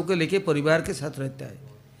बाल बच्चों को लेके परिवार के साथ रहता है।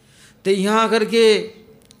 तो यहाँ आकर के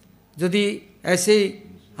यदि ऐसे ही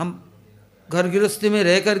हम घर गृहस्थी में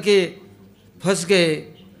रह करके फंस गए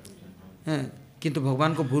हैं, किंतु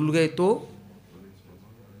भगवान को भूल गए, तो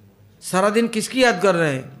सारा दिन किसकी याद कर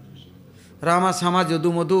रहे हैं? रामा सामा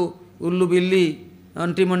जदू मधु उल्लू बिल्ली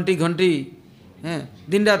अंटी मंटी घंटी हैं,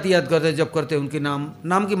 दिन रात याद करते हैं, जब करते हैं उनके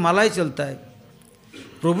नाम की माला ही चलता है,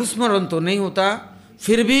 प्रभु स्मरण तो नहीं होता।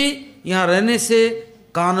 फिर भी यहाँ रहने से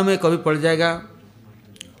कानों में कभी पड़ जाएगा,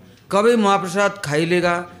 कभी महाप्रसाद खा ही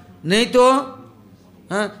लेगा, नहीं तो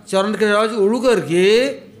चरण के राज उड़ करके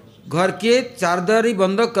घर के चारदारी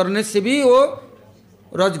बंद करने से भी वो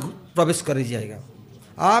रज प्रवेश कर ही जाएगा,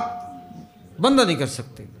 आप बंद नहीं कर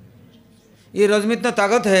सकते। ये रज में इतना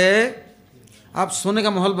ताकत है, आप सोने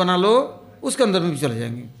का महल बना लो, उसके अंदर में भी चले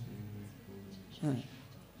जाएंगे।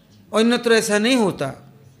 और अन्यत्र ऐसा नहीं होता।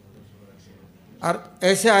 और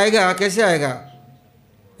ऐसे आएगा, कैसे आएगा?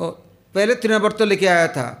 और पहले तृणावर्त लेके आया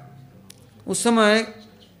था, उस समय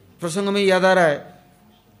प्रसंग में याद आ रहा है,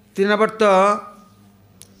 तृणावर्त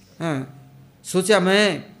सोचा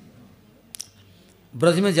मैं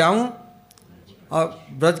ब्रज में जाऊं और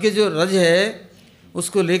ब्रज के जो रज है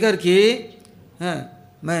उसको लेकर के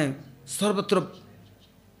मैं सर्वत्र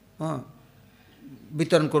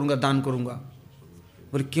वितरण करूंगा, दान करूंगा।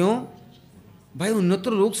 बोले क्यों भाई?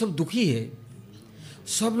 उन्नतर लोग सब दुखी है,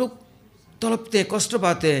 सब लोग तड़पते हैं, कष्ट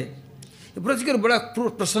पाते हैं। ब्रज के बड़ा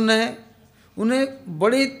प्रसन्न है, उन्हें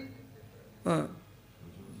बड़ी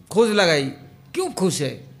खोज लगाई, क्यों खुश है?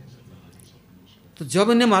 तो जब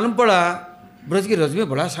इन्हें मालूम पड़ा ब्रज के रज में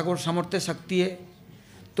बड़ा सामर्थ्य शक्ति है,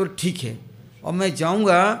 तो ठीक है, और मैं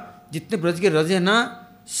जाऊंगा, जितने ब्रज के रज है ना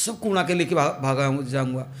सबको उड़ा के लेके भागा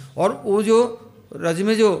जाऊंगा, और वो जो रज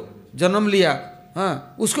में जो जन्म लिया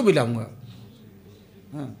उसको भी लाऊंगा,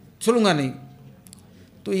 छोड़ूंगा नहीं।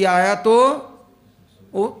 तो ये आया तो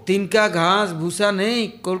वो तिनका घास भूसा नहीं,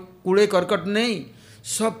 कूड़े करकट नहीं,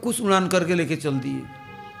 सब कुछ उड़ान करके लेके चल दिए।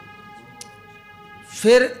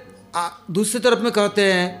 फिर दूसरी तरफ में कहते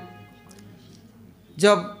हैं,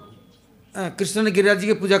 जब कृष्ण ने गिरिराज जी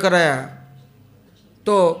की पूजा कराया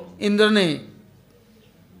तो इंद्र ने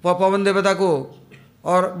पवन देवता को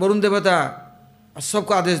और वरुण देवता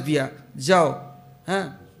सबको आदेश दिया, जाओ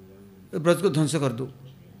ब्रज को ध्वंस कर दो।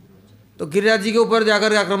 तो गिरिराज जी के ऊपर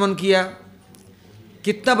जाकर आक्रमण किया,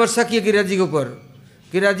 कितना वर्षा किया गिरिराज जी के ऊपर।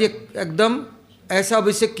 गिरिराज जी एकदम ऐसा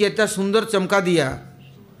अभिषेक किया, इतना सुंदर चमका दिया।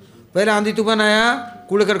 पहले आंधी तूफान आया,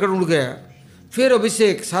 कूड़े करकट उड़ गया, फिर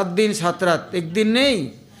अभिषेक 7 दिन 7 रात, एक दिन नहीं,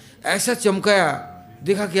 ऐसा चमकाया।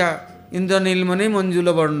 देखा क्या? इंद्र नीलमणि मंजुल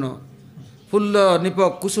वर्ण फुल्ल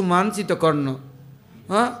निपक कुसुमांचित कर्ण,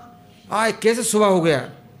 कैसे सुबह हो गया,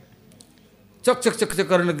 चक चक चक चक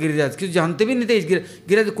करने गिरिराज, क्यों जानते भी नहीं थे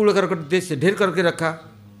गिरिराज कूड़े करकट देश से ढेर करके रखा।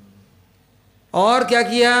 और क्या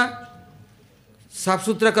किया? साफ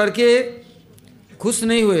सुथरा करके खुश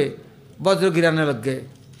नहीं हुए, वज्र गिराने लग गए,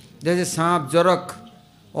 जैसे सांप जरक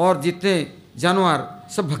और जितने जानवर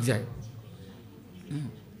सब भग जाए,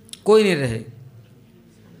 कोई नहीं रहे।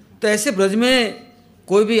 तो ऐसे ब्रज में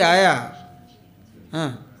कोई भी आया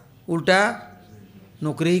उल्टा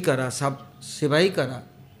नौकरी ही करा, सब सेवा ही करा,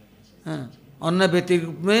 अन्न व्यक्ति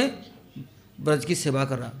रूप में ब्रज की सेवा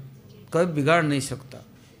करा, कभी बिगाड़ नहीं सकता।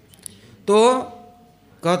 तो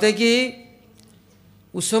कहते कि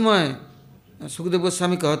उस समय सुखदेव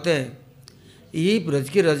गोस्वामी कहते हैं, यही ब्रज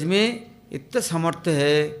के रज में इतना सामर्थ्य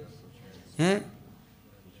है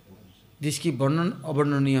जिसकी वर्णन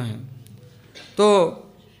अवर्णनीय है। तो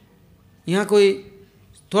यहाँ कोई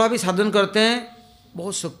थोड़ा भी साधन करते हैं,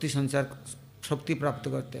 बहुत शक्ति प्राप्त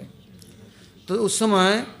करते हैं। तो उस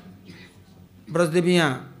समय ब्रजदेवियाँ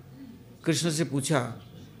कृष्ण से पूछा,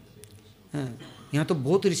 यहाँ तो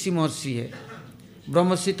बहुत ऋषि महर्षि है,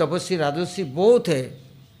 ब्रह्मर्षि तपस्वी राजर्षि बहुत है,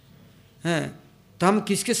 तो हम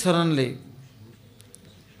किसके शरण ले,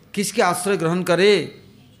 किसके आश्रय ग्रहण करें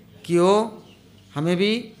कि वो हमें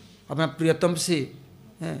भी अपना प्रियतम से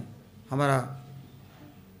हमारा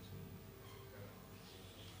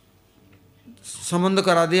संबंध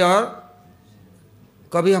करा दे और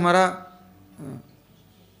कभी हमारा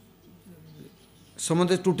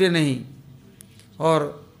संबंध टूटे नहीं। और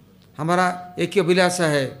हमारा एक ही अभिलाषा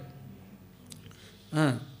है,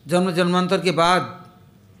 जन्म जन्मांतर के बाद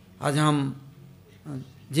आज हम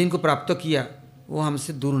जिनको प्राप्त किया वो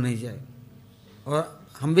हमसे दूर नहीं जाए और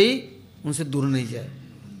हम भी उनसे दूर नहीं जाए।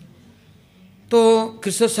 तो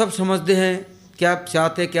कृष्ण सब समझते हैं क्या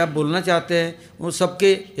चाहते हैं, क्या बोलना चाहते हैं। वो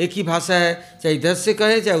सबके एक ही भाषा है, चाहे इधर से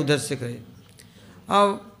कहे चाहे उधर से कहे।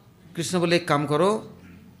 अब कृष्ण बोले एक काम करो,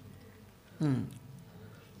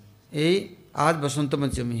 ये आज बसंत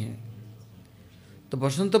पंचमी है, तो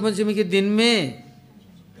बसंत पंचमी के दिन में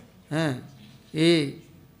ये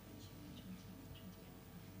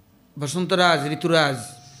बसंतराज ऋतुराज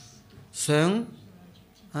स्वयं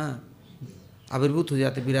आविर्भूत हो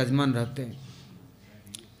जाते, विराजमान रहते हैं।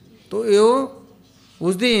 तो यो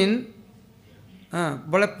उस दिन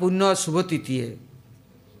बड़ा पुण्य शुभ तिथि है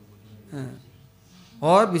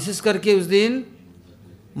और विशेष करके उस दिन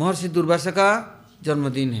महर्षि दुर्वासा का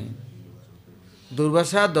जन्मदिन है।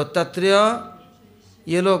 दुर्वासा, दत्तात्रेय,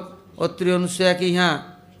 ये लोग अत्रि अनुसुया के यहाँ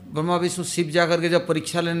ब्रह्मा विष्णु शिव जा करके जब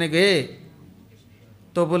परीक्षा लेने गए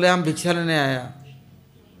तो बोले हम भिक्षा लेने आया।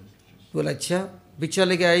 बोला अच्छा भिक्षा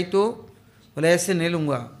लेके आई? तो बोले ऐसे नहीं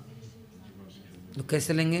लूँगा। तो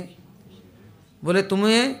कैसे लेंगे? बोले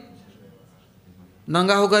तुम्हें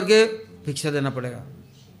नंगा होकर के भिक्षा देना पड़ेगा।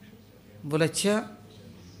 बोले अच्छा।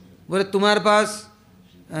 बोले तुम्हारे पास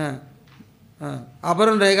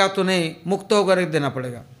आवरण रहेगा तो नहीं, मुक्त होकर देना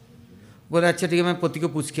पड़ेगा। बोले अच्छा ठीक है, मैं पति को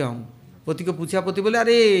पूछ के आऊँ। पति को पूछा, पति बोले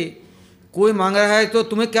अरे कोई मांग रहा है तो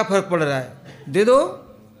तुम्हें क्या फर्क पड़ रहा है, दे दो।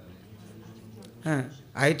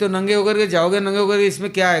 आई तो नंगे होकर के जाओगे, नंगे होकर के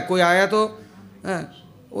इसमें क्या है। कोई आया तो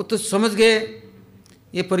वो तो समझ गए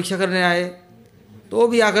ये परीक्षा करने आए, तो वो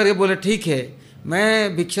भी आकर के बोले ठीक है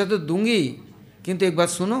मैं भिक्षा तो दूंगी, किंतु एक बात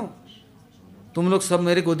सुनो, तुम लोग सब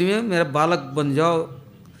मेरे गोदी में मेरा बालक बन जाओ।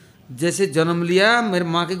 जैसे जन्म लिया मेरे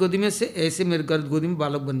माँ की गोदी में से ऐसे मेरे गोदी में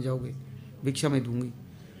बालक बन जाओगे, भिक्षा मैं दूंगी।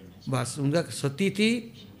 बस उनका सती थी,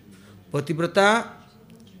 पतिव्रता,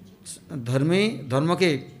 धर्म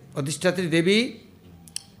के अधिष्ठात्री देवी,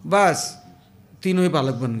 बस तीनों ही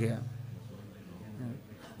बालक बन गया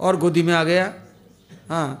और गोदी में आ गया।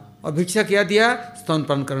 और भिक्षा क्या दिया,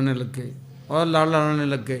 स्तनपान करने लग गए और लाड़ लड़ाने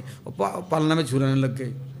लग गए और पालना में झुलाने लग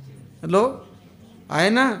गए। लो आए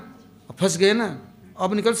ना, फंस गए ना,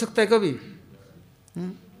 अब निकल सकता है कभी।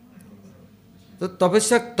 तो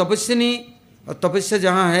तपस्या नहीं, और तपस्या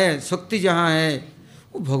जहाँ है, शक्ति जहाँ है,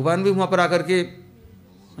 वो भगवान भी वहाँ पर आकर के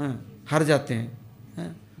हार जाते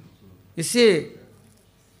हैं। इससे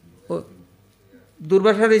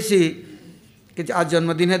दुर्वासा ऋषि कि आज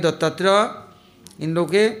जन्मदिन है दत्तात्रेय इन लोगों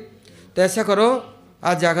के, तो ऐसा करो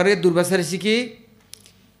आज जाकर के दुर्वासा ऋषि की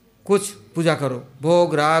कुछ पूजा करो,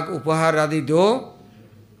 भोग राग उपहार आदि दो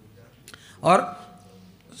और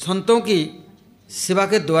संतों की सेवा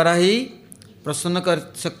के द्वारा ही प्रसन्न कर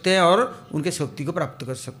सकते हैं और उनके शक्ति को प्राप्त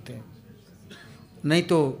कर सकते हैं, नहीं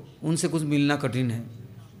तो उनसे कुछ मिलना कठिन है।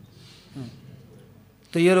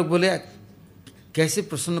 तो ये लोग बोले कैसे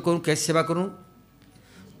प्रसन्न करूं, कैसे सेवा करूं?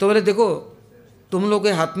 तो बोले देखो तुम लोग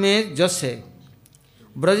के हाथ में जस है,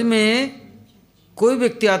 ब्रज में कोई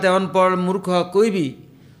व्यक्ति आता है अनपढ़ मूर्ख कोई भी,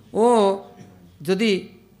 वो यदि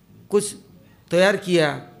कुछ तैयार किया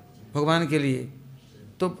भगवान के लिए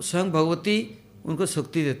तो स्वयं भगवती उनको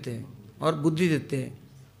शक्ति देते हैं और बुद्धि देते हैं,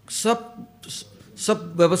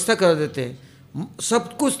 सब व्यवस्था कर देते हैं,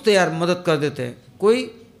 सब कुछ तैयार मदद कर देते हैं। कोई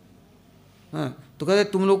तो कहते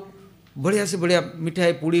तुम लोग बढ़िया से बढ़िया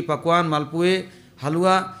मिठाई पूड़ी पकवान मालपुए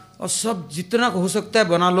हलवा और सब जितना हो सकता है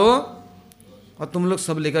बना लो और तुम लोग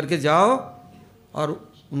सब लेकर के जाओ और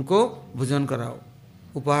उनको भोजन कराओ,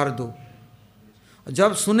 उपहार दो।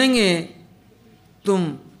 जब सुनेंगे तुम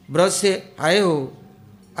ब्रज से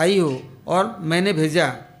आई हो और मैंने भेजा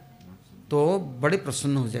तो बड़े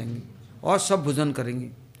प्रसन्न हो जाएंगे और सब भोजन करेंगे।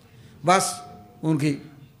 बस उनकी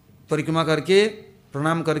परिक्रमा करके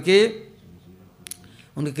प्रणाम करके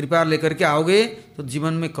उनकी कृपा लेकर के आओगे तो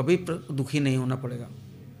जीवन में कभी दुखी नहीं होना पड़ेगा,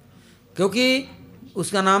 क्योंकि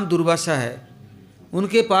उसका नाम दुर्वासा है।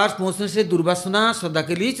 उनके पास पहुँचने से दुर्वासना सदा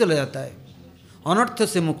के लिए चला जाता है, अनर्थ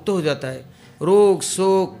से मुक्त हो जाता है। रोग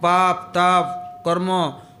शोक पाप ताप कर्म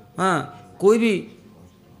कोई भी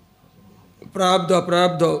प्रारब्ध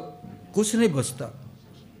अप्रारब्ध कुछ नहीं बचता,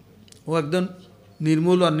 वो एकदम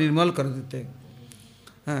निर्मूल और निर्मल कर देते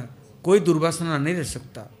हैं। कोई दुर्वासना नहीं रह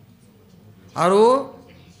सकता और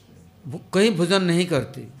वो कहीं भोजन नहीं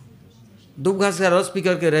करते, दूब घास का रस पी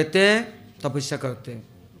करके रहते हैं, तपस्या करते हैं,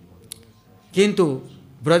 किंतु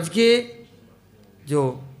ब्रज के जो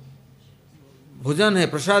भोजन है,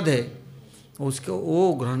 प्रसाद है, उसको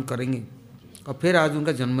वो ग्रहण करेंगे। और फिर आज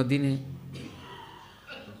उनका जन्मदिन है।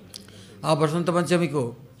 अब बसंत पंचमी को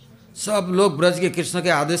सब लोग ब्रज के कृष्ण के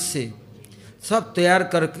आदेश से सब तैयार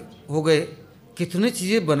कर हो गए। कितनी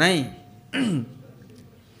चीज़ें बनाई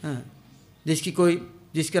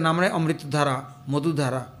जिसका नाम है अमृत धारा, मधु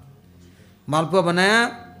धारा। मालपुआ बनाया,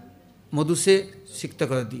 मधु से सिक्त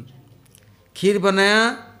कर दी। खीर बनाया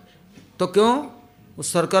तो क्यों, वो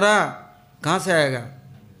शर्करा कहाँ से आएगा,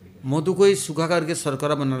 मधु को ही सूखा करके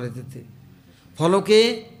शर्करा बना लेते थे। फलों के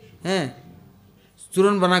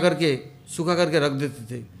चूरन बना करके सूखा करके रख देते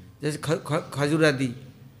थे, जैसे खजूर आदि।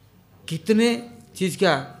 कितने चीज़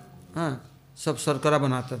का सब शर्करा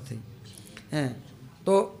बनाते थे।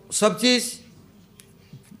 तो सब चीज़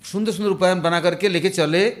सुंदर सुंदर उपाय बना करके लेके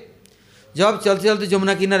चले। जब चलते चलते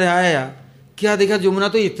जमुना किनारे आया, क्या देखा, जमुना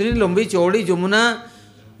तो इतनी लंबी चौड़ी जमुना,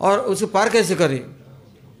 और उसे पार कैसे करे।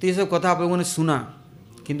 तो ये सब कथा आप लोगों ने सुना,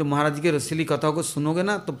 किंतु महाराज जी के रसीली कथाओं को सुनोगे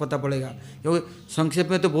ना तो पता पड़ेगा, क्योंकि संक्षेप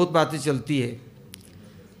में तो बहुत बातें चलती है।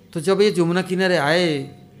 तो जब ये जमुना किनारे आए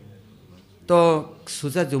तो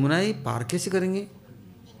सोचा जमुना ही पार कैसे करेंगे।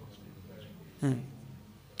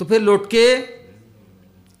 तो फिर लौट के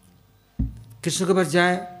कृष्ण के पास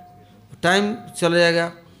जाए, टाइम चला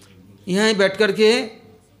जाएगा। यहाँ ही बैठ कर के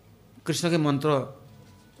कृष्ण के मंत्र,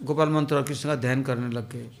 गोपाल मंत्र, कृष्ण का ध्यान करने लग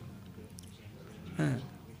गए।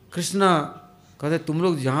 कृष्ण कहते तुम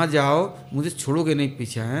लोग जहाँ जाओ मुझे छोड़ोगे नहीं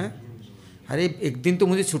पीछे हैं। अरे एक दिन तो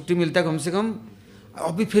मुझे छुट्टी मिलता कम से कम,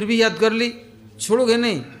 अभी फिर भी याद कर ली, छोड़ोगे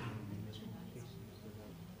नहीं।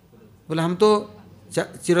 बोले हम तो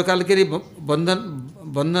चिरकाल के लिए बंधन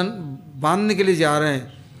बांधने के लिए जा रहे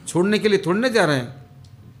हैं, छोड़ने के लिए थोड़ी ना जा रहे हैं।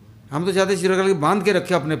 हम तो चाहते चिरकाल के बांध के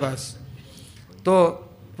रखे अपने पास। तो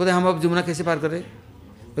बोले हम अब जमुना कैसे पार करें।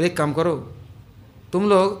 बोले एक काम करो, तुम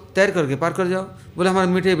लोग तैर करके पार कर जाओ। बोले हमारे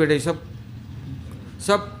मीठे बेटे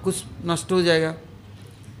सब कुछ नष्ट हो जाएगा।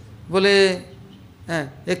 बोले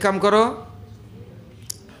एक काम करो,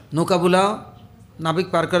 नौका बुलाओ,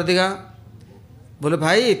 नाविक पार कर देगा। बोले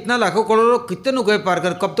भाई इतना लाखों करोड़ों कितने नौके पार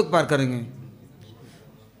कर, कब तक पार करेंगे।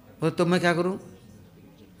 बोले तो मैं क्या करूं,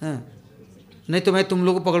 नहीं तो मैं तुम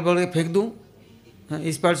लोगों को पकड़ पकड़ के फेंक दूं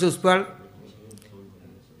इस पार से उस पार।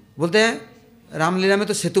 बोलते हैं रामलीला में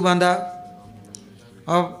तो सेतु बांधा,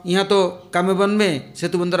 अब यहाँ तो काम्यवन में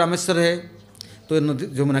सेतु बंधा रामेश्वर है, तो नदी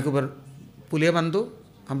जमुना के ऊपर पुलिया बांध दो,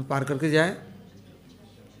 हम पार करके जाए।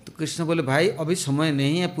 तो कृष्ण बोले भाई अभी समय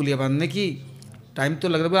नहीं है पुलिया बांधने की, टाइम तो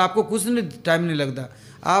लग रहा है। आपको कुछ नहीं टाइम नहीं लगता,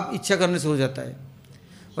 आप इच्छा करने से हो जाता है।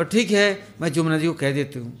 और ठीक है मैं जमुना जी को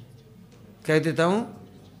कह देता हूँ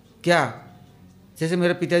क्या, जैसे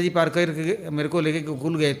मेरे पिताजी पार करके मेरे को लेके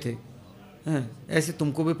गोकुल गए थे, ऐसे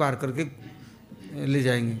तुमको भी पार करके ले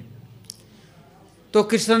जाएंगे। तो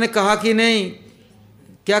कृष्ण ने कहा कि नहीं,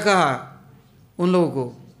 क्या कहा उन लोगों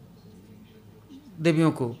को,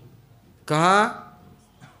 देवियों को कहा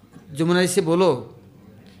जमुना जी से बोलो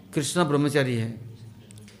कृष्ण ब्रह्मचारी है।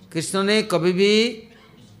 कृष्ण ने कभी भी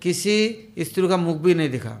किसी स्त्री का मुख भी नहीं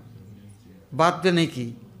देखा, बात भी नहीं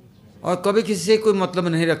की, और कभी किसी से कोई मतलब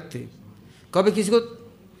नहीं रखते, कभी किसी को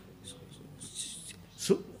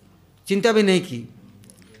चिंता भी नहीं की।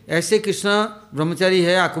 ऐसे कृष्ण ब्रह्मचारी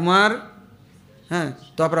है, अकुमार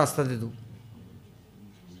हैं, तो आप रास्ता दे दो।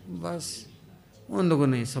 बस उन लोगों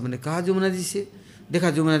ने सबने कहा जमुना जी से। देखा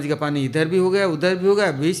जमुना जी का पानी इधर भी हो गया उधर भी हो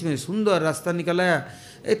गया, बीच में सुंदर रास्ता निकल आया,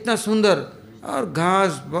 इतना सुंदर, और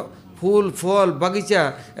घास फूल फल बगीचा,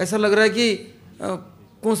 ऐसा लग रहा है कि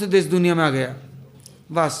कौन से देश दुनिया में आ गया।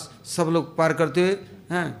 बस सब लोग पार करते हुए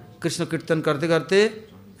हैं, कृष्ण कीर्तन करते करते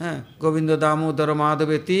हैं, गोविंद दामोदर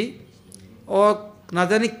माधवेति, और ना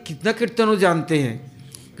जाने कितना कीर्तन वो जानते हैं।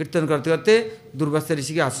 कीर्तन करते करते दुर्वासा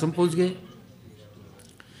ऋषि के आश्रम पहुंच गए।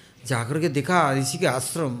 जाकर के देखा ऋषि के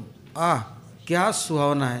आश्रम, क्या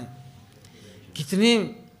सुहावना है। कितने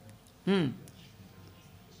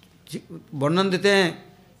वर्णन देते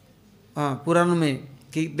हैं पुराणों में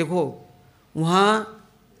कि देखो वहाँ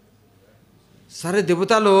सारे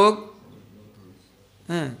देवता लोग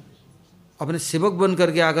अपने सेवक बन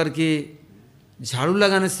करके आकर के झाड़ू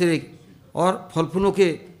लगाने से और फल फूलों के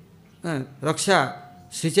रक्षा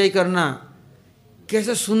सिंचाई करना,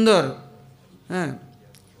 कैसे सुंदर।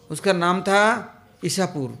 उसका नाम था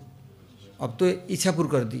ईसापुर, अब तो ईसापुर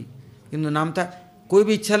कर दी, किंतु नाम था, कोई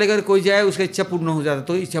भी इच्छा लेकर कोई जाए उसका इच्छा पूर्ण हो जाता,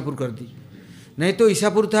 तो ईसापुर कर दी। नहीं तो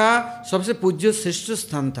ईसापुर था सबसे पूज्य श्रेष्ठ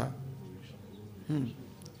स्थान था,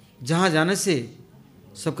 जहाँ जाने से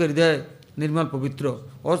सबके हृदय निर्मल पवित्र,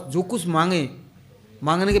 और जो कुछ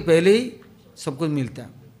मांगने के पहले ही सब कुछ मिलता।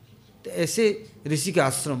 तो ऐसे ऋषि का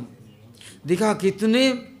आश्रम, देखा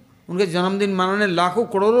कितने उनके जन्मदिन मनाने लाखों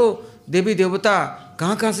करोड़ों देवी देवता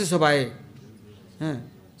कहाँ कहाँ से सब आए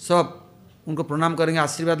हैं, सब उनको प्रणाम करेंगे,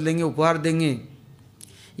 आशीर्वाद लेंगे, उपहार देंगे।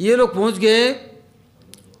 ये लोग पहुँच गए,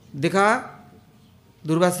 देखा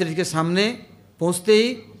दुर्वासा ऋषि के सामने पहुँचते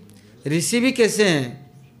ही ऋषि भी कैसे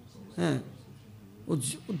हैं,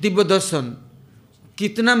 दिव्य दर्शन,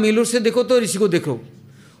 कितना मीलों से देखो तो ऋषि को देखो,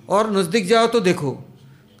 और नज़दीक जाओ तो देखो,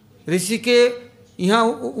 ऋषि के यहाँ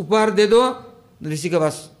उपहार दे दो ऋषि के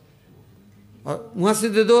पास, और वहाँ से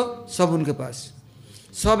दे दो सब उनके पास,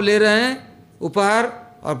 सब ले रहे हैं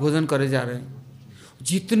उपहार और भोजन करे जा रहे हैं।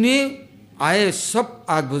 जितने आए सब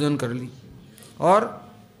आज भोजन कर ली और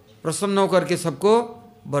प्रसन्न होकर के सबको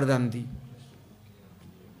वरदान दी।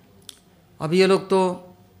 अब ये लोग तो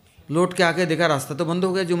लौट के आके देखा रास्ता तो बंद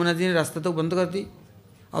हो गया, यमुना जी ने रास्ता तो बंद कर दी,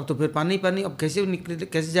 अब तो फिर पानी पानी, अब कैसे निकले,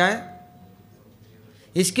 कैसे जाए।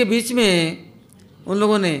 इसके बीच में उन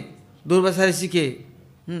लोगों ने दुर्वासा ऋषि के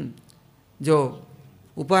जो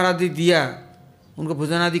उपहार आदि दिया, उनको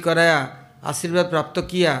भोजन आदि कराया, आशीर्वाद प्राप्त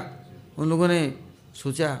किया। उन लोगों ने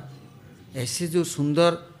सोचा ऐसे जो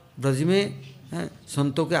सुंदर ब्रज में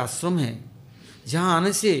संतों के आश्रम है, जहाँ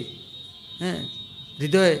आने से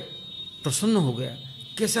हृदय प्रसन्न हो गया,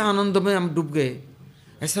 कैसा आनंद में हम डूब गए।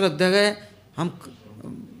 ऐसा लगता है हम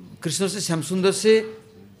कृष्ण से, श्याम सुंदर से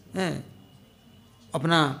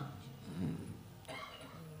अपना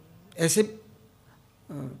ऐसे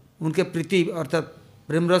उनके प्रीति अर्थात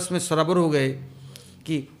प्रेम रस में सराबर हो गए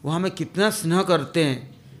कि वहाँ में कितना स्नेह करते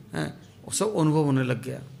हैं, वो सब अनुभव होने लग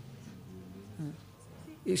गया।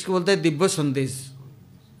 इसको बोलते हैं दिव्य संदेश।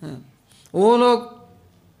 वो लोग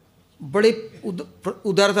बड़े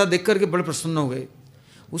उदारता देख करके बड़े प्रसन्न हो गए।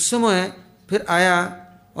 उस समय फिर आया,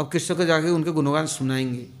 अब कृष्ण को जाके उनके गुणगान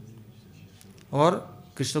सुनाएंगे और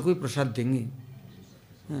कृष्ण को भी प्रसाद देंगे।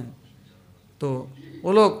 तो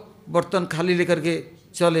वो लोग बर्तन खाली लेकर के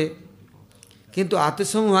चले, किंतु आते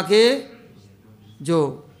समय वहाँ के जो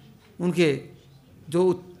उनके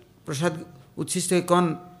जो प्रसाद उच्छिष्ट के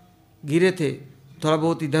कण गिरे थे, थोड़ा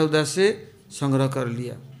बहुत इधर उधर से संग्रह कर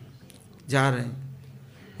लिया, जा रहे हैं।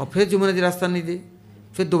 और फिर यमुना जी रास्ता नहीं दे,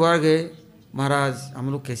 फिर दोबारा गए, महाराज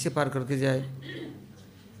हम लोग कैसे पार करके जाए।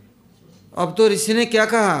 अब तो ऋषि ने क्या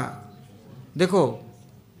कहा, देखो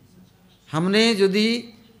हमने यदि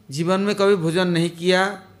जीवन में कभी भोजन नहीं किया,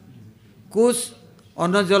 कुछ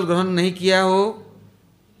अन्न जल ग्रहण नहीं किया हो,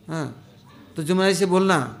 तो यमुना जी से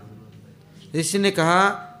बोलना। ऋषि ने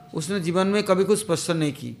कहा उसने जीवन में कभी कुछ स्पर्श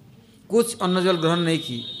नहीं की, कुछ अन्न जल ग्रहण नहीं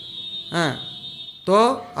की, तो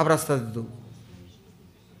अब रास्ता दे दो।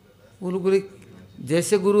 वो लोग बोले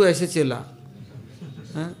जैसे गुरु ऐसे चेला,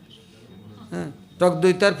 टक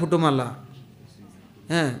दोतार फुटोमाला।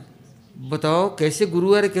 बताओ कैसे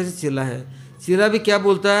गुरु है, कैसे चेला है। चेला भी क्या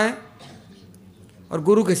बोलता है और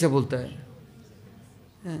गुरु कैसे बोलता है,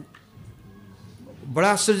 बड़ा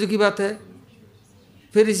आश्चर्य की बात है।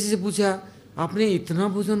 फिर इसी से पूछा आपने इतना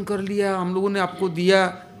भोजन कर लिया, हम लोगों ने आपको दिया।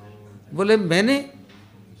 बोले मैंने,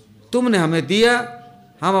 तुमने हमें दिया,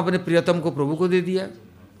 हम अपने प्रियतम को प्रभु को दे दिया।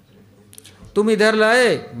 तुम इधर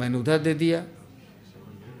लाए, मैंने उधर दे दिया।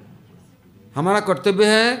 हमारा कर्तव्य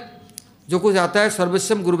है जो कुछ आता है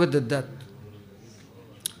सर्वस्वम गुरुवे दद्यात्।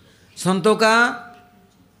 संतों का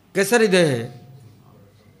कैसा हृदय है,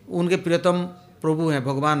 उनके प्रियतम प्रभु हैं,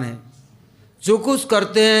 भगवान हैं। जो कुछ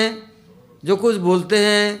करते हैं, जो कुछ बोलते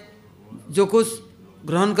हैं, जो कुछ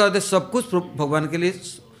ग्रहण करते, सब कुछ भगवान के लिए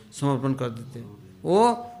समर्पण कर देते हैं।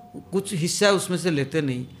 वो कुछ हिस्सा उसमें से लेते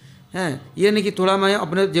नहीं हैं। ये नहीं कि थोड़ा मैं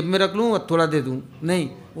अपने जेब में रख लूँ और थोड़ा दे दूँ, नहीं,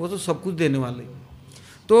 वो तो सब कुछ देने वाले।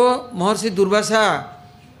 तो महर्षि दुर्वासा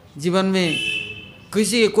जीवन में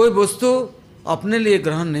किसी कोई वस्तु अपने लिए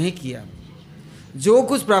ग्रहण नहीं किया, जो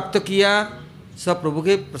कुछ प्राप्त किया सब प्रभु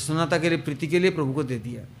के प्रसन्नता के लिए, प्रीति के लिए प्रभु को दे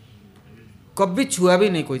दिया। कभी छुआ भी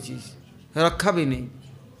नहीं, कोई चीज़ रखा भी नहीं।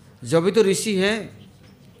 जब भी तो ऋषि है,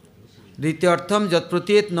 रीत्यर्थम जत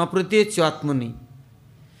प्रत्येत न प्रत्येत चात्मनि।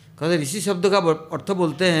 कहते ऋषि शब्द का अर्थ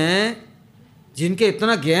बोलते हैं जिनके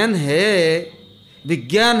इतना ज्ञान है,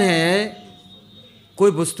 विज्ञान है,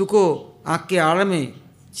 कोई वस्तु को आँख के आड़ में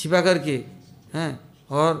छिपा करके हैं,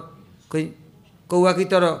 और कोई कौवा की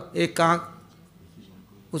तरह एक आँख,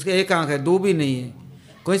 उसके एक आँख है, दो भी नहीं है,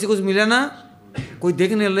 कहीं से कुछ मिला ना, कोई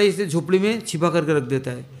देख नहीं रहा, इसे झोपड़ी में छिपा करके रख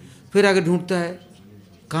देता है। फिर आगे ढूंढता है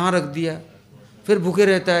कहाँ रख दिया, फिर भूखे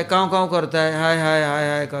रहता है, काँव काँव करता है, हाय हाय हाय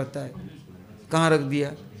हाय करता है, कहाँ रख दिया।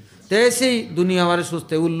 तो ऐसे ही दुनिया वाले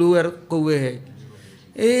सोचते हैं उल्लू और कौवे है,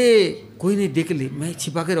 कोई नहीं देख ले, मैं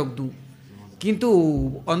छिपा के रख दूँ। किंतु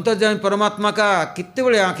अंतर्जामी परमात्मा का कितने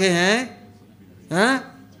बड़े आँखें हैं,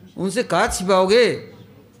 उनसे कहाँ छिपाओगे,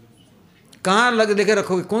 कहाँ लग देके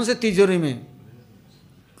रखोगे, कौन से तिजोरी में,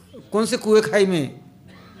 कौन से कुएं खाई में?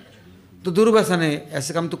 तो दुर्वासा ने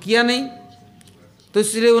ऐसे काम तो किया नहीं, तो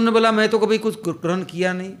इसलिए उन्होंने बोला मैं तो कभी कुछ ग्रहण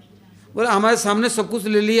किया नहीं। बोला हमारे सामने सब कुछ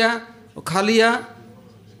ले लिया और खा लिया।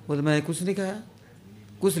 बोले मैं कुछ नहीं खाया,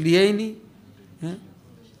 कुछ लिया ही नहीं है,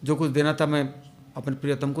 जो कुछ देना था मैं अपने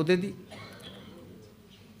प्रियतम को दे दी।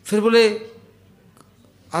 फिर बोले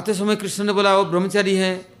आते समय कृष्ण ने बोला वो ब्रह्मचारी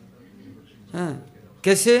है,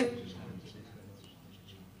 कैसे?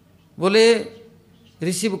 बोले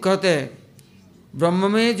ऋषि कहते हैं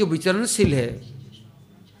ब्रह्म में जो विचरणशील है,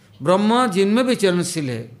 ब्रह्म जिनमें विचरणशील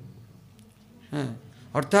है,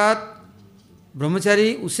 अर्थात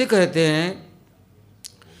ब्रह्मचारी उसे कहते हैं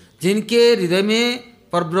जिनके हृदय में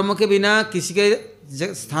परब्रह्म के बिना किसी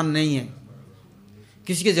के स्थान नहीं है,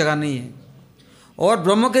 किसी की जगह नहीं है। और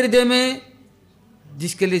ब्रह्म के हृदय में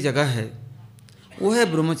जिसके लिए जगह है वो है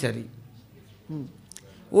ब्रह्मचारी।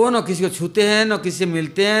 वो न किसी को छूते हैं, न किसी से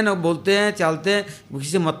मिलते हैं, न बोलते हैं, चालते हैं,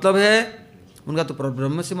 किसी से मतलब है, उनका तो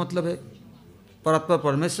परब्रह्म से मतलब है, परात्पर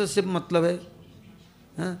परमेश्वर से मतलब है।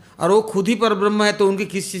 और वो खुद ही परब्रह्म है तो उनकी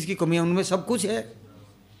किस चीज़ की कमी है? उनमें सब कुछ है।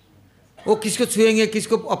 वो किसको छुएंगे,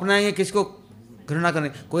 किसको अपनाएंगे, किसको घृणा करेंगे?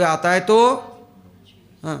 कोई आता है तो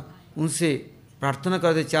उनसे प्रार्थना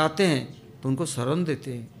करते चाहते हैं तो उनको शरण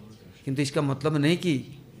देते हैं, किंतु इसका मतलब नहीं कि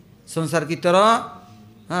संसार की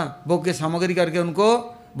तरह भोग की सामग्री करके उनको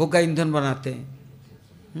भोग का ईंधन बनाते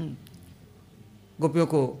हैं। गोपियों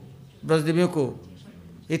को, ब्रजदेवियों को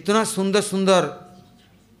इतना सुंदर सुंदर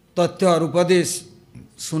तथ्य और उपदेश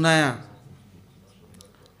सुनाया,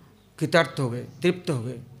 कृतार्थ हो गए, तृप्त हो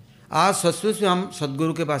गए। आज सचमुच में हम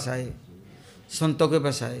सदगुरु के पास आए, संतों के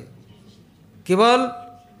पास आए, केवल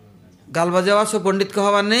गाल बजावा से पंडित का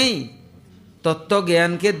हवा नहीं, तत्व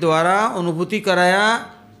ज्ञान के द्वारा अनुभूति कराया।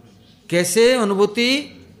 कैसे अनुभूति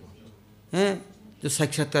है? जो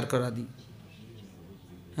साक्षात्कार करा दी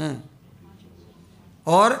है।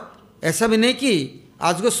 और ऐसा भी नहीं कि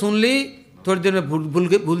आज को सुन ली थोड़ी देर में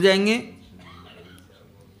भूल जाएंगे।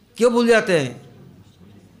 क्यों भूल जाते हैं?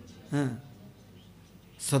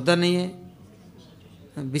 श्रद्धा नहीं है,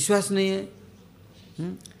 विश्वास नहीं है।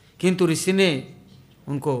 किंतु ऋषि ने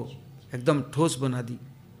उनको एकदम ठोस बना दी।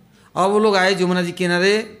 अब वो लोग आए जमुना जी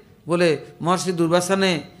किनारे, बोले महर्षि दुर्वासा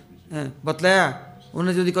ने बतलाया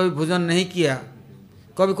उन्हें यदि कभी भोजन नहीं किया,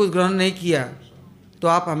 कभी कुछ ग्रहण नहीं किया तो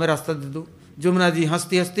आप हमें रास्ता दे दो। जमुना जी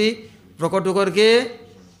हंसती हंसती प्रकट होकर के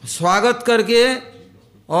स्वागत करके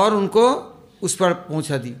और उनको उस पर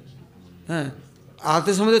पहुंचा दी।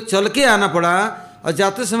 आते समय तो चल के आना पड़ा और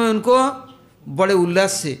जाते समय उनको बड़े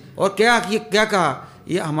उल्लास से, और क्या कहा,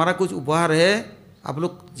 ये हमारा कुछ उपहार है, आप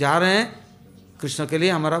लोग जा रहे हैं कृष्ण के लिए,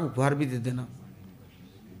 हमारा उपहार भी दे देना।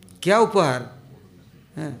 क्या उपहार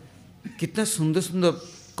है? कितना सुंदर सुंदर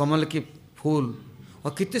कमल के फूल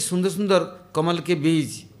और कितने सुंदर सुंदर कमल के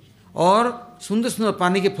बीज और सुंदर सुंदर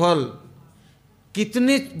पानी के फल,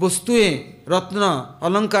 कितने वस्तुएं, रत्न,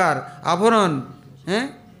 अलंकार, आभरण हैं,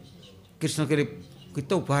 कृष्ण के लिए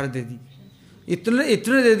कितना उपहार दे दी।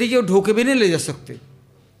 इतने दे दी कि वो ढोके भी नहीं ले जा सकते।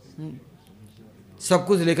 सब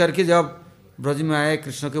कुछ लेकर के जब ब्रज में आए,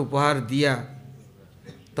 कृष्ण के उपहार दिया,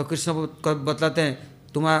 तो कृष्ण बतलाते हैं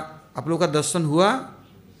आप लोगों का दर्शन हुआ?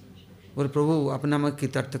 बोले प्रभु आपने हमें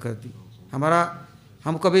कृतार्थ कर दी।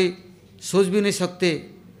 हम कभी सोच भी नहीं सकते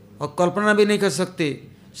और कल्पना भी नहीं कर सकते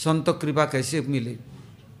संत कृपा कैसे मिले।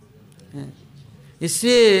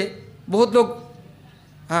 इससे बहुत लोग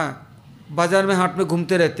बाजार में, हाट में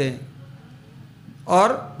घूमते रहते हैं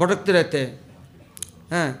और भटकते रहते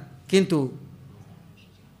हैं, किंतु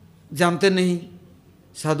जानते नहीं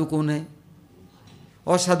साधु कौन है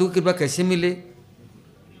और साधु की कृपा कैसे मिले।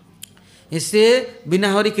 इससे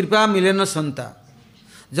बिना हरि कृपा मिले न संता।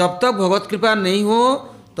 जब तक भगवत कृपा नहीं हो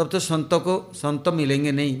तब तो संत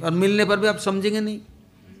मिलेंगे नहीं, और मिलने पर भी आप समझेंगे नहीं।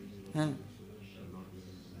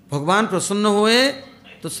 भगवान प्रसन्न हुए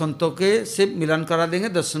तो संतों के से मिलन करा देंगे,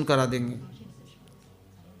 दर्शन करा देंगे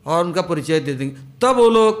और उनका परिचय दे देंगे। तब वो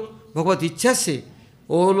लोग भगवत इच्छा से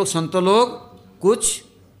वो लोग संत लोग कुछ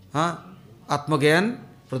आत्मज्ञान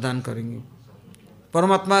प्रदान करेंगे,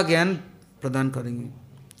 परमात्मा ज्ञान प्रदान करेंगे।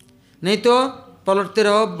 नहीं तो पलटते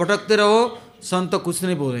रहो, भटकते रहो, संत कुछ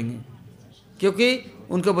नहीं बोलेंगे, क्योंकि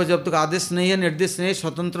उनके पास जब तक आदेश नहीं है, निर्देश नहीं है,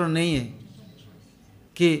 स्वतंत्र नहीं है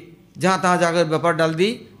कि जहाँ तहाँ जाकर व्यापार डाल दी,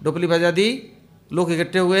 डोपली बजा दी, लोग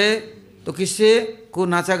इकट्ठे हुए तो किससे को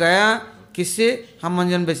नाचा गया, किससे हम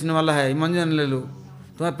मंजन बेचने वाला है, मंजन ले लो,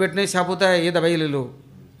 तुम्हारा पेट नहीं साफ होता है ये दवाई ले लो,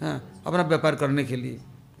 अपना व्यापार करने के लिए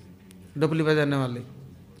डोपली बजाने वाले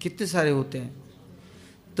कितने सारे होते हैं।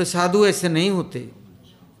 तो साधु ऐसे नहीं होते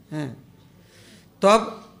हैं। तो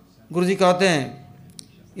अब गुरुजी कहते हैं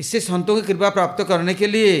इससे संतों की कृपा प्राप्त करने के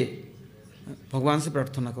लिए भगवान से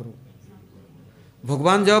प्रार्थना करो।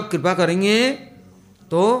 भगवान जब कृपा करेंगे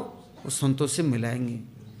तो उस संतों से मिलाएंगे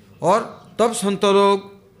और तब संत लोग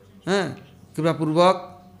कृपा पूर्वक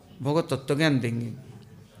भगवत तत्व ज्ञान देंगे।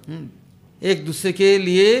 एक दूसरे के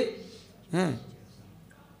लिए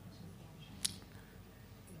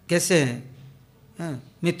कैसे हैं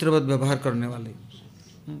मित्रवत व्यवहार करने वाले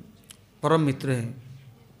परम मित्र हैं।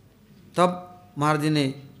 तब महाराज जी ने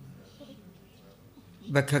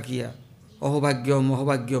व्याख्या किया अहोभाग्यम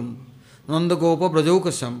अहोभाग्यम नंद गोप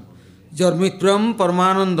ब्रजौकसम जर्मित्रम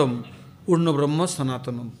परमानंदम पूर्ण ब्रह्म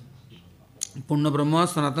सनातनम। पूर्ण ब्रह्म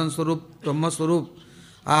सनातन स्वरूप ब्रह्म स्वरूप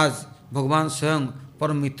आज भगवान स्वयं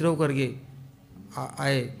परम मित्र होकर के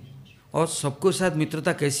आए और सबको साथ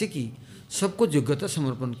मित्रता कैसे की, सबको योग्यता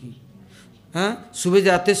समर्पण की। सुबह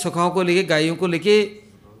जाते सखाओं को लेके गायों को लेके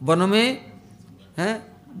वनों में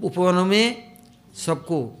उपवनों में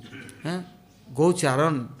सबको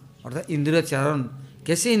गौचारण अर्थात इंद्रिय चारण,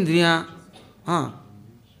 कैसे इंद्रियां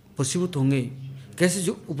वशीभूत होंगे, कैसे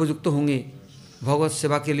जो उपयुक्त होंगे भगवत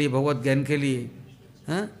सेवा के लिए भगवत ज्ञान के लिए,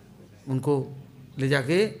 उनको ले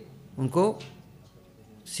जाके उनको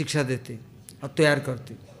शिक्षा देते और तैयार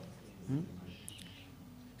करते।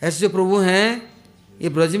 ऐसे जो प्रभु हैं ये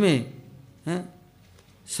ब्रज में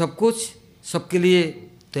सब कुछ सबके लिए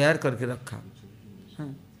तैयार करके रखा।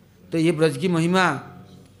 तो ये ब्रज की महिमा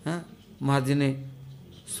महाराज जी ने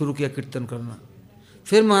शुरू किया कीर्तन करना।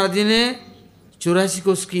 फिर महाराज जी ने 84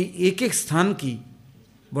 कोष की एक एक स्थान की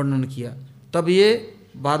वर्णन किया। तब ये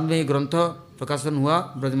बाद में ये ग्रंथ प्रकाशन हुआ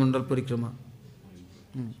ब्रजमंडल परिक्रमा।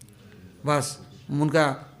 बस उनका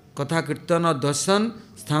कथा कीर्तन और दर्शन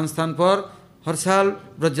स्थान स्थान पर हर साल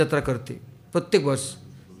ब्रज यात्रा करते प्रत्येक वर्ष।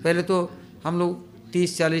 पहले तो हम लोग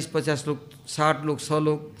 30, 40, 50 लोग, 60 लोग, 100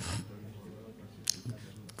 लोग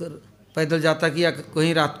पैदल जाता किया।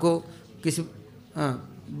 कहीं रात को किसी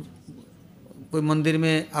कोई मंदिर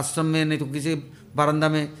में, आश्रम में, नहीं तो किसी बारंदा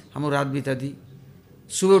में हम लोग रात बिता दी।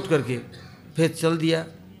 सुबह उठ करके फिर चल दिया,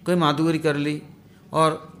 कोई माधुगरी कर ली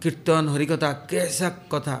और कीर्तन हरिकथा, कैसा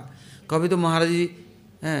कथा। कभी तो महाराज जी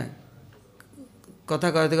कथा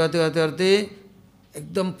करते करते करते करते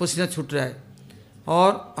एकदम पसीना छूट रहा है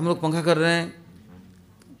और हम लोग पंखा कर रहे हैं,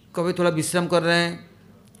 कभी थोड़ा विश्राम कर रहे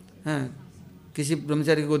हैं। किसी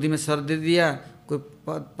ब्रह्मचारी की गोदी में सर दे दिया, कोई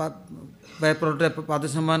पैर पलट रहे, पाद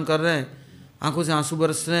सम्मान कर रहे हैं, आंखों से आंसू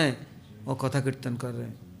बरस रहे हैं और कथा कीर्तन कर रहे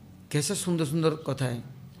हैं। कैसा सुंदर सुंदर कथा है।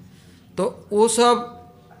 तो वो सब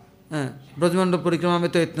ब्रजमंडल परिक्रमा में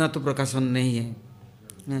तो इतना तो प्रकाशन नहीं है,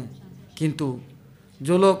 किंतु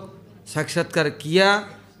जो लोग साक्षात्कार किया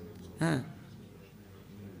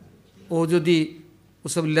वो यदि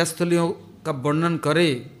उस सब लीलास्थलियों का वर्णन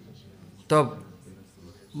करे तब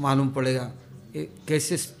मालूम पड़ेगा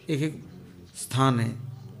कैसे एक एक स्थान है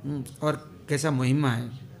और कैसा महिमा है।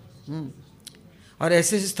 और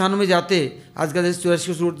ऐसे ऐसे स्थानों में जाते, आज का जैसे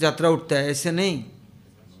 84 यात्रा उठता है, ऐसे नहीं।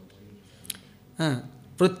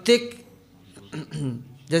 प्रत्येक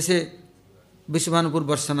जैसे विश्वभानुपुर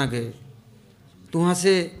बरसाना गए तो वहाँ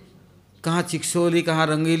से कहाँ चिक्सोली, कहाँ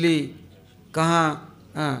रंगीली,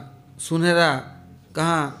 कहाँ सुनहरा,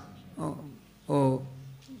 कहाँ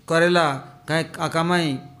करेला, कहाँ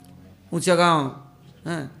आकामाई, ऊंचा गांव,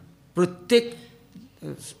 प्रत्येक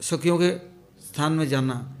सखियों के स्थान में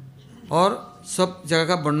जाना और सब जगह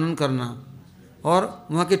का वर्णन करना और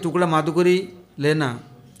वहाँ के टुकड़ा माधुकरी लेना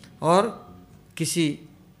और किसी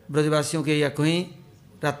ब्रजवासियों के या कहीं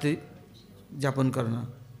रात्रि यापन करना।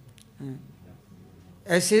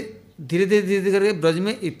 ऐसे धीरे धीरे धीरे धीरे करके ब्रज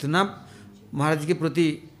में इतना महाराज के प्रति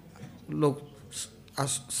लोग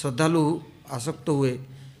श्रद्धालु आसक्त हुए,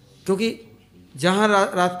 क्योंकि जहाँ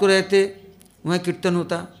रात को रहते वहाँ कीर्तन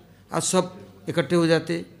होता, आज सब इकट्ठे हो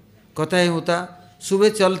जाते, कथाएँ होता। सुबह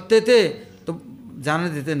चलते थे तो जाने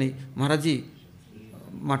देते नहीं, महाराज जी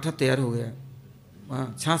माठा तैयार हो गया,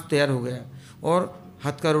 छाछ तैयार हो गया और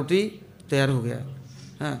हाथ का रोटी तैयार हो गया।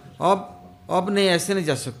 अब नहीं, ऐसे नहीं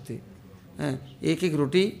जा सकते। एक एक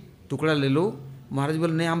रोटी टुकड़ा ले लो। महाराज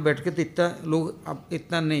बोले नहीं, हम बैठ के तो इतना लोग, अब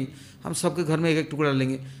इतना नहीं, हम सबके घर में एक एक टुकड़ा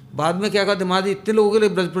लेंगे। बाद में क्या कहते, महाराज इतने लोगों के लिए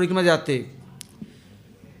ब्रज परिक्रमा जाते,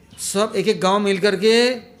 सब एक एक गांव मिल करके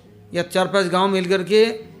या 4-5 गांव मिल करके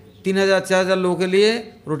 3000-4000 लोगों के लिए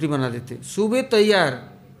रोटी बना देते, सुबह तैयार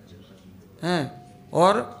हैं,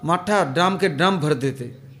 और माठा ड्राम के ड्राम भर देते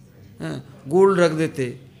हैं, गुड़ रख देते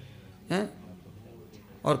हैं।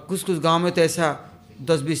 और कुछ कुछ गांव में तो ऐसा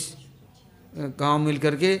 10-20 गांव मिल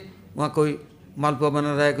करके वहाँ कोई मालपुआ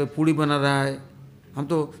बना रहा है, कोई पूड़ी बना रहा है। हम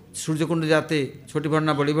तो सूर्यकुंड जाते, छोटी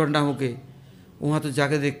भरना बड़ी भरना होके, वहाँ तो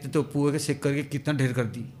जाके देखते तो पुए के सेक करके कितना ढेर कर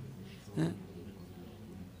दी।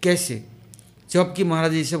 कैसे, जबकि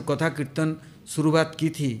महाराज ये सब कथा कीर्तन शुरुआत की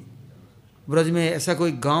थी। ब्रज में ऐसा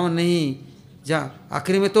कोई गांव नहीं जहाँ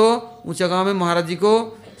आखिरी में तो ऊंचा गांव में महाराज जी को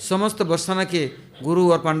समस्त बरसाना के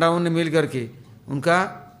गुरु और पांडवों ने मिल करके उनका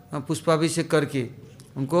पुष्पाभिषेक करके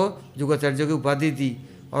उनको युगाचार्य की उपाधि दी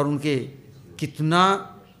और उनके कितना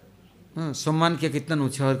सम्मान किया, कितना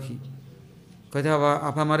नौछावर की। कहते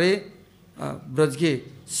आप हमारे ब्रज के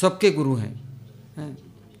सबके गुरु हैं।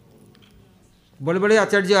 बड़े बड़े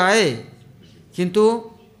आचार्य आए किंतु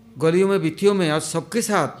गलियों में भित्तियों में और सबके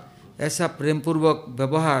साथ ऐसा प्रेमपूर्वक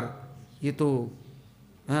व्यवहार, ये तो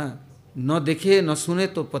न देखे न सुने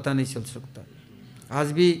तो पता नहीं चल सकता।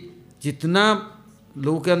 आज भी जितना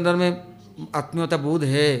लोगों के अंदर में आत्मीयता बोध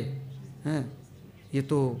है, ये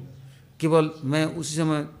तो केवल मैं उसी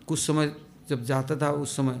समय कुछ समय जब जाता था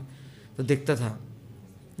उस समय तो देखता था।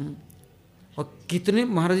 और कितने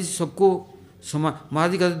महाराज जी सबको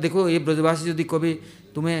महाराज जी कहते देखो ये ब्रजवासी यदि कभी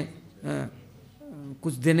तुम्हें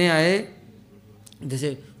कुछ देने आए,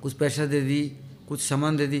 जैसे कुछ पैसा दे दी, कुछ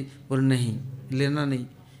सामान दे दी, बोले नहीं लेना नहीं,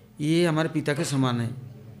 ये हमारे पिता के समान है,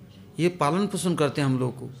 ये पालन पोषण करते हैं हम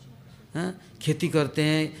लोग को, खेती करते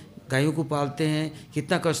हैं, गायों को पालते हैं,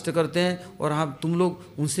 कितना कष्ट करते हैं, और हम तुम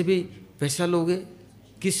लोग उनसे भी पैसा लोगे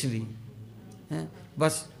किस लिए?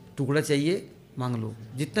 बस टुकड़ा चाहिए मांग लो,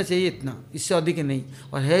 जितना चाहिए इतना, इससे अधिक नहीं।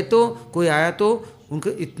 और है तो कोई आया तो उनको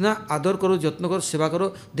इतना आदर करो, जत्न करो, सेवा करो,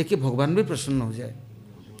 देखिए भगवान भी प्रसन्न हो जाए।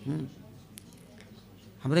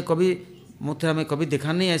 हमने कभी मथुरा में कभी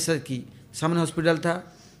देखा नहीं ऐसा कि सामने हॉस्पिटल था,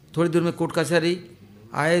 थोड़ी दूर में कोर्ट कचहरी,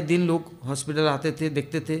 आए दिन लोग हॉस्पिटल आते थे,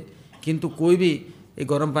 देखते थे, किंतु कोई भी एक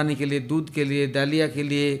गर्म पानी के लिए, दूध के लिए, दालिया के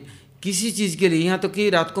लिए, किसी चीज़ के लिए, यहाँ तो कि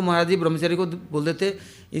रात को महाराज जी ब्रह्मचारी को बोल देते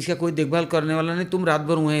इसका कोई देखभाल करने वाला नहीं, तुम रात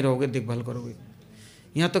भर वहीं रहोगे, देखभाल करोगे।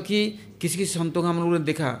 यहाँ तो कि किसी संतों का हम लोगों ने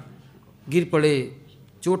देखा गिर पड़े,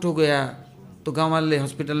 चोट हो गया तो गांव वाले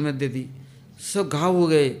हॉस्पिटल में दे दी, सब घाव हो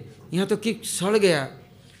गए, यहाँ तो कि सड़ गया।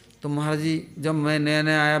 तो महाराज जी जब मैं नया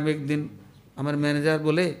नया आया, एक दिन हमारे मैनेजर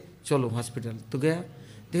बोले चलो हॉस्पिटल, तो गया,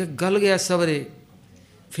 देखा गल गया सब, रे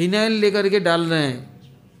फिनाइल लेकर के डाल रहे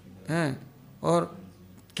हैं और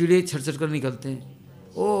कीड़े छट कर निकलते हैं,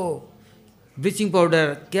 ओ ब्लीचिंग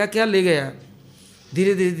पाउडर क्या क्या ले गया,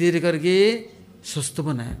 धीरे धीरे धीरे करके स्वस्थ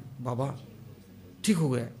बनाया, बाबा ठीक हो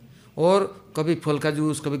गया। और कभी फल का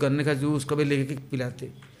जूस, कभी गन्ने का जूस, कभी लेके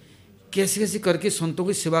पिलाते, कैसे कैसे करके संतों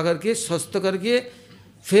की सेवा करके स्वस्थ करके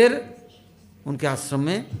फिर उनके आश्रम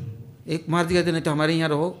में एक महाराज जी कहते नहीं तो हमारे यहाँ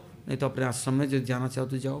रहो, नहीं तो अपने आश्रम में जो जाना चाहो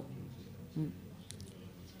तो जाओ।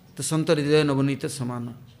 तो संत हृदय नवनीत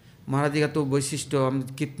समान, महाराज जी का तो वैशिष्ट हम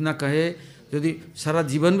कितना कहे, यदि सारा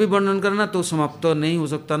जीवन भी वर्णन करना तो समाप्त नहीं हो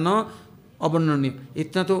सकता, न अवर्णनीय,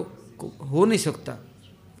 इतना तो हो नहीं सकता,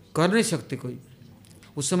 कर नहीं सकते कोई।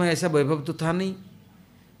 उस समय ऐसा वैभव तो था नहीं,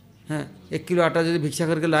 1 किलो आटा यदि भिक्षा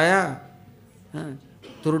करके लाया,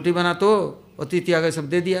 तो रोटी बना तो अतिथि आ गए सब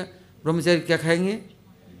दे दिया, ब्रह्मचारी क्या खाएंगे?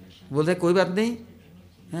 बोलते कोई बात नहीं,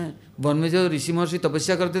 वन में जो ऋषि महर्षि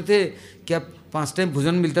तपस्या करते थे, क्या 5 टाइम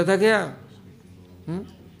भोजन मिलता था क्या?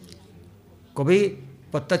 कभी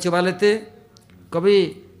पत्ता चबा लेते, कभी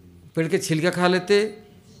पेड़ के छिलका खा लेते,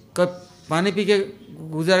 कभी पानी पी के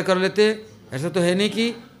गुजारा कर लेते। ऐसा तो है नहीं कि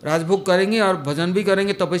राजभोग करेंगे और भजन भी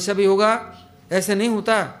करेंगे, तपस्या भी होगा, ऐसे नहीं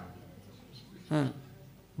होता।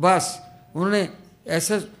 बस उन्होंने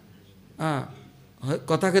ऐसा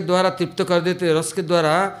कथा के द्वारा तृप्त कर देते, रस के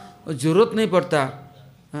द्वारा, जरूरत नहीं पड़ता।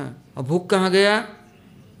 और भूख कहाँ गया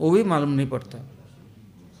वो भी मालूम नहीं पड़ता।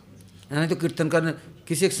 नहीं तो कीर्तन करने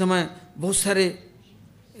किसी एक समय बहुत सारे,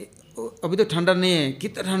 अभी तो ठंडा नहीं है,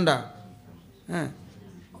 कितना ठंडा,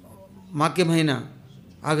 माँ के महीना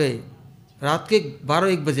आ गए, रात के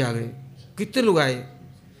 12-1 बजे आ गए, कितने लोग आए।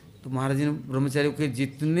 तो महाराज जी ने ब्रह्मचारियों के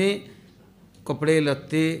जितने कपड़े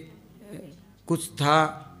लत्ते कुछ था,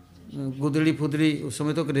 गुदड़ी फुदड़ी, उस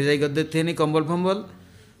समय तो रजाई गद्दे थे नहीं, कंबल फंबल,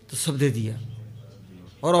 तो सब दे दिया।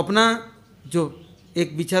 और अपना जो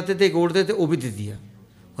एक बिछाते थे, एक ओढ़ते थे, वो भी दे दिया,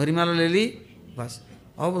 हरिमाला ले ली, बस।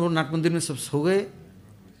 अब वो नाट मंदिर में सब सो गए।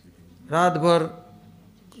 रात भर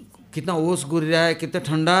कितना ओस गुर रहा है, कितना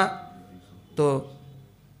ठंडा, तो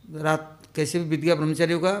रात कैसे भी बीत गया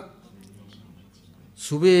ब्रह्मचारियों का।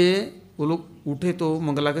 सुबह वो लोग उठे तो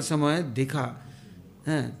मंगला के समय देखा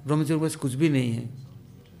ब्रह्मचारियों के पास कुछ भी नहीं है।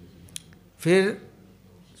 फिर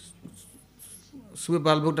सुबह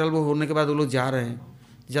बालभोग टालभोग होने के बाद वो लोग जा रहे हैं,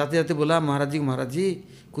 जाते जाते बोला महाराज जी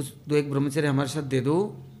कुछ 2-1 ब्रह्मचारी हमारे साथ दे दो,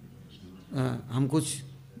 हम कुछ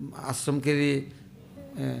आश्रम के लिए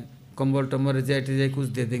कंबल टम्बर रजाई कुछ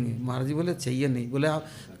दे देंगे। महाराज जी बोले चाहिए नहीं। बोले आप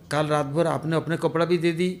कल रात भर आपने अपने कपड़ा भी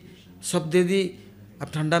दे दी, सब दे दी, अब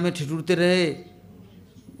ठंडा में ठिठुरते रहे।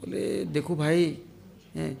 बोले देखो भाई,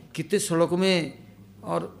 कितने सड़कों में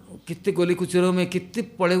और कितने गली कुचरों में, कितने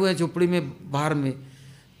पड़े हुए हैं झोपड़ी में बाहर में,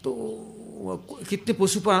 तो कितने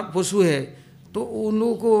पशु है, तो उन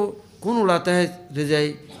लोगों को कौन उड़ाता है रजाई,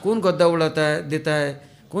 कौन गद्दा उड़ाता है देता है,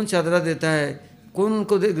 कौन चादरा देता है, कौन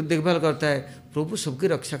उनको देखभाल करता है? प्रभु सबकी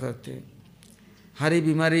रक्षा करते हैं। हारी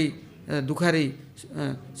बीमारी दुखारी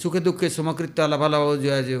सुखे दुखे समकृत लाभालाभ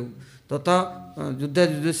जय तथा युद्धा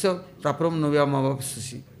युद्ध प्राप्रम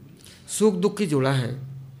नव्यामावशी। सुख दुख की जोड़ा है,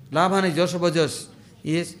 लाभ हानि जस बजस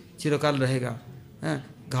ये चिरकाल रहेगा।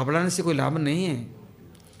 घबराने से कोई लाभ नहीं है।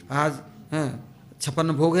 आज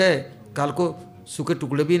 56 भोग है, काल को सूखे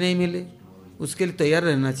टुकड़े भी नहीं मिले, उसके लिए तैयार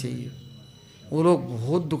रहना चाहिए। वो लोग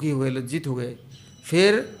बहुत दुखी हुए, लज्जित हो गए।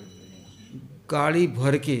 फिर गाड़ी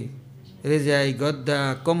भर के रजाई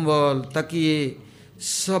गद्दा कंबल तकिए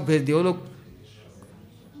सब भेज दिए। वो लोग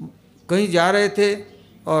कहीं जा रहे थे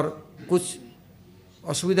और कुछ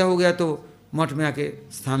असुविधा हो गया तो मठ में आके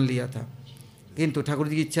स्थान लिया था, किंतु ठाकुर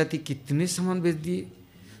जी की इच्छा थी कितने सामान भेज दिए।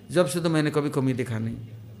 जब से तो मैंने कभी कमी देखा नहीं।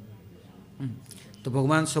 तो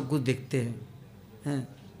भगवान सब कुछ देखते हैं।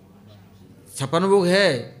 56 भोग है,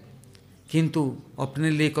 किंतु अपने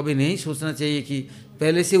लिए कभी नहीं सोचना चाहिए कि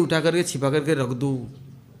पहले से उठा करके छिपा करके रख दूँ।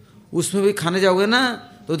 उसमें भी खाने जाओगे ना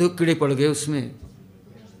तो देखो कीड़े पड़ गए उसमें।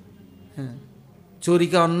 चोरी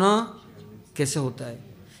का अन्न कैसे होता है?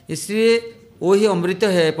 इसलिए वो ही अमृत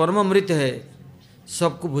है, परम अमृत है।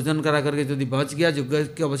 सबको भोजन करा करके यदि बच गया जो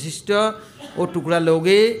के अवशिष्ट वो टुकड़ा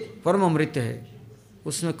लोगे, परम अमृत है।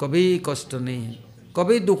 उसमें कभी कष्ट नहीं है,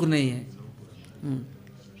 कभी दुख नहीं है।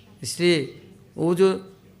 इसलिए वो जो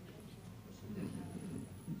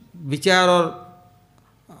विचार और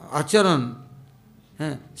आचरण है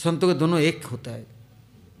संतों के दोनों एक होता है।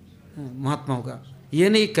 महात्माओं का ये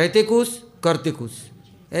नहीं कहते कुछ करते कुछ,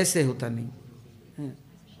 ऐसे होता नहीं।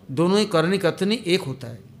 दोनों ही करनी कथनी एक होता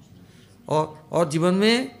है और जीवन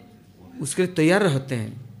में उसके लिए तैयार रहते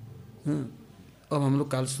हैं। अब हम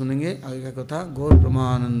लोग काल सुनेंगे आगे का कथा। गौर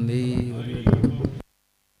ब्रह्मानंदी।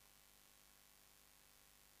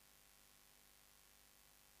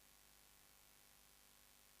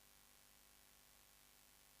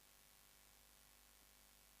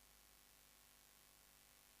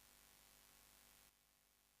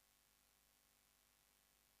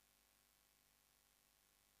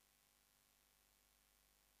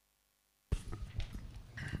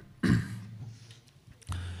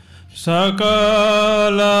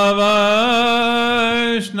 सकल वैष्णव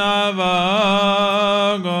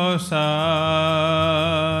गोसाई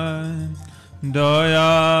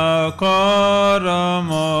दया कर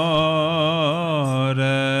मोरे,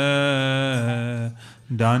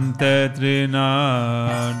 दंते तृणाधरी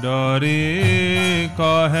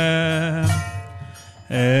कहे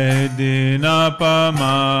ए दीन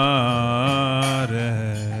पमारे।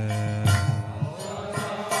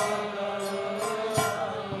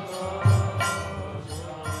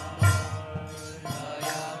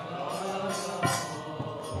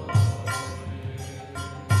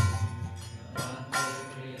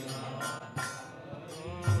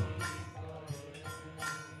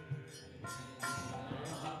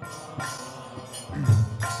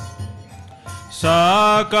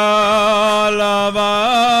 सकल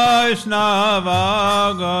वैष्णव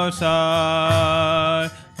गोसाई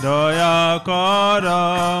दया कर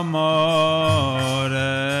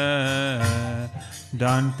मोरे,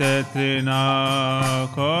 दंते तृणाधरी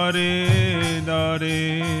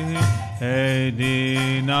हे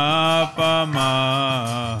दीन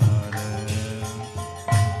पमारे।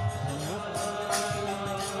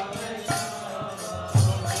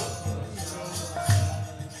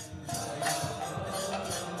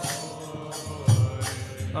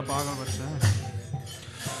 पागल बच्चा है।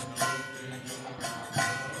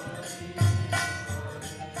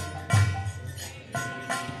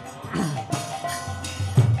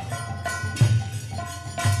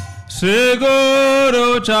 श्री गुरु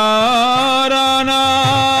चरणाय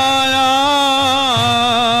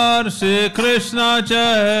श्री कृष्ण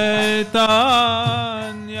चैतन्य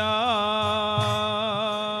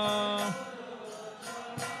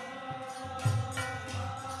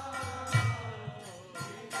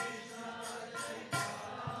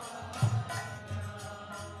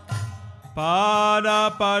पाद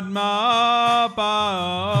पद्मा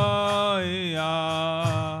पाया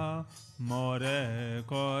मोरे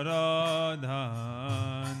कर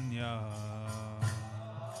धन्य।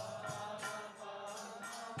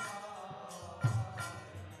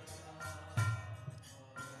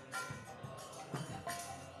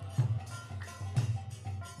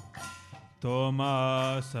 तोमा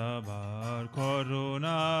सबर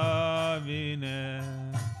करुणा विने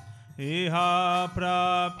इहा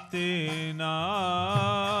प्राप्ति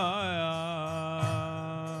नाया।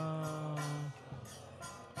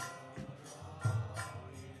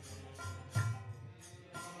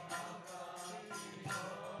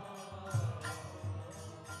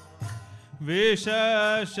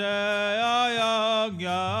 विशेषयाज्ञामयी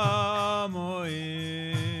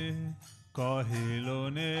कहिलो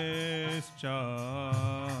निश्चय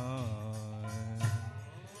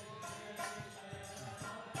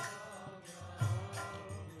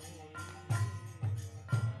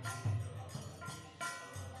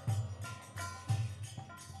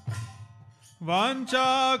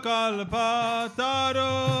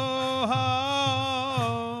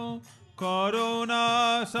Vanchakalpataroha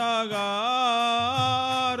Karuna Sagara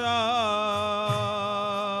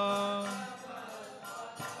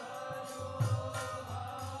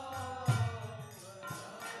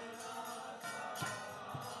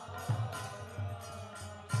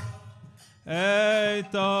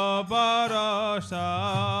Eita Parasamoi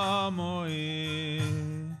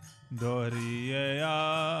Doriye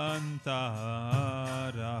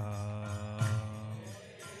Antara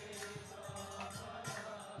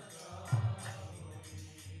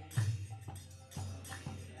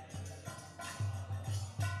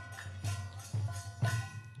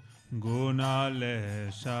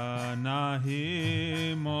Gunalesha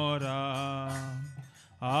nahi mora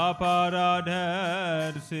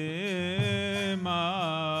Aparadher sima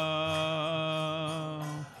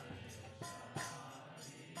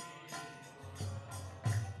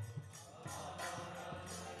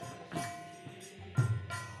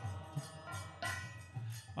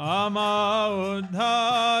Ama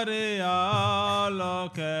uddhare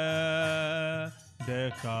aloke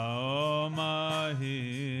dekao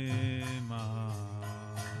mahima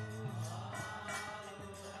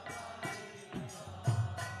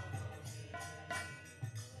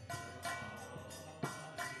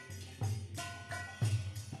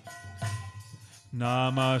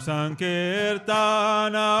Nama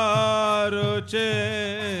Sankirtana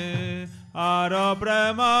Ruche Ara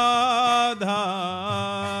Pramadhana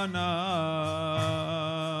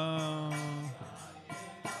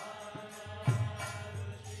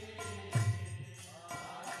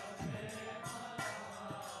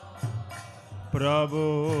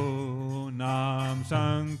Prabhu Nam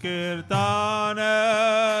Sankirtana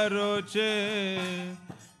Ruche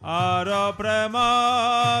Ara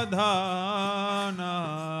Pramadhana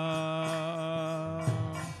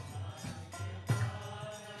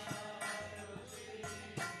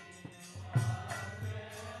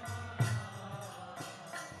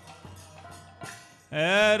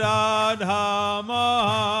Radha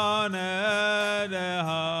Mohane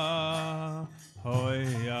Deha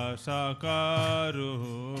Hoya Sakaruna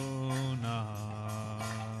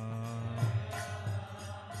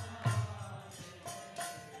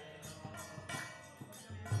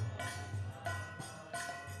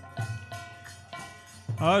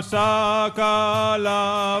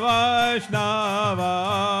Asakala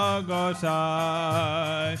Vaishnava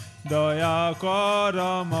Gosai Doya Koramore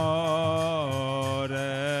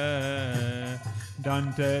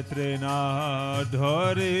Dante Trina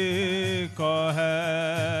Dhori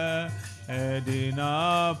Kohe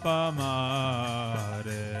Edina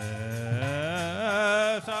Pamare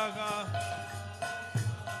Saka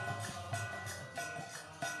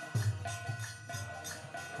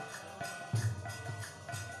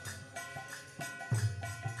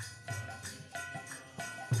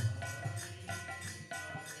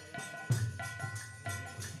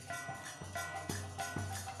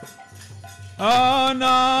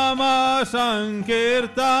Anama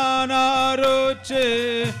Sankirtana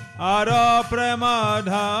Ruchi Ara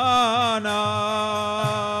Pramadhana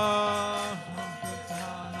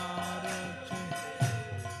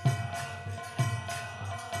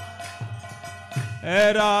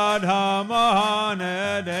Radha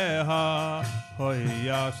Mohane Deha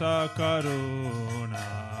Hoya Sakaruna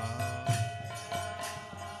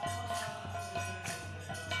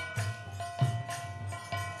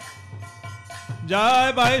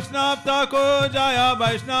Jai Vaishnav Thakur, Jaya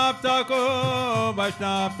Vaishnav Thakur,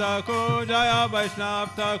 Vaishnav Thakur, Jaya Vaishnav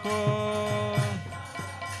Thakur.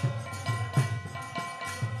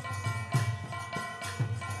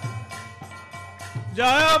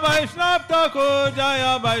 Jaya Vaishnav Thakur,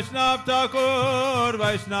 Jaya Vaishnav Thakur,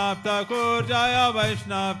 Vaishnav Thakur, Jaya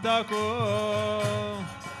Vaishnav Thakur.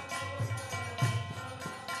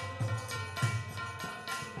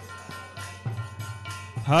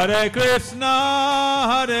 Hare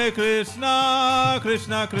Krishna,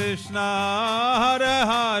 Krishna Krishna, Hare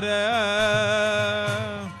Hare.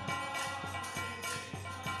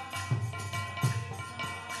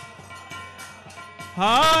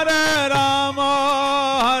 Hare Rama,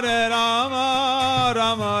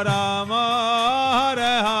 Rama Rama,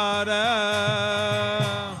 Hare Hare.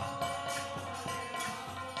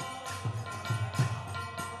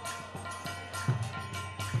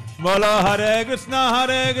 बोलो हरे कृष्णा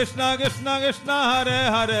कृष्णा कृष्णा हरे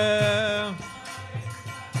हरे,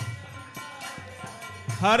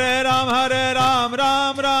 हरे राम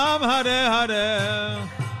राम राम हरे हरे,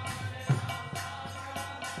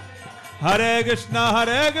 हरे कृष्णा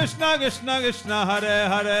कृष्णा कृष्णा हरे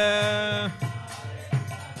हरे,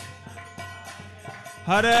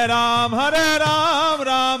 हरे राम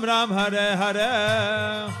राम राम हरे हरे,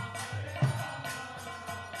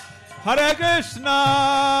 हरे कृष्णा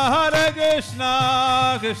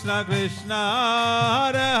कृष्णा कृष्णा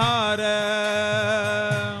हरे हरे,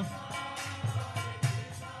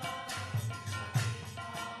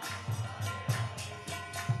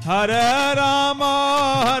 हरे राम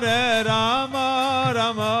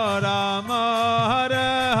राम राम हरे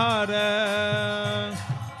हरे,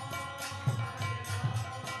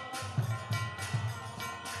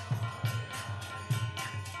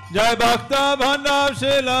 जय भक्त भंडार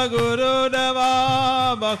श्रील गुरुदेवा,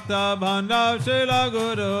 भक्त भंडार श्रील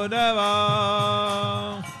गुरुदेवा,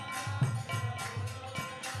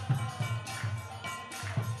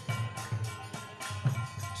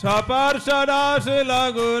 सपार्षदा श्रील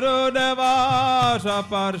गुरुदेवा,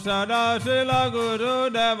 सपार्षदा श्रील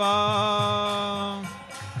गुरुदेवा,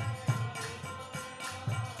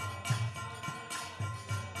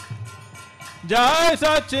 जय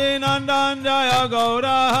सच्चिनंदन जय गौर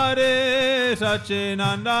हरे,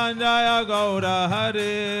 सच्चिनंदन जय गौर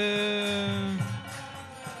हरे,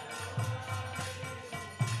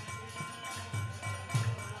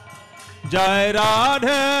 जय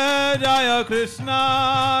राधे जय कृष्णा,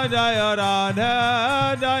 जय राधे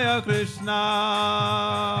जय कृष्णा,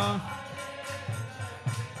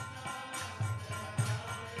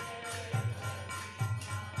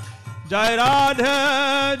 जय राधे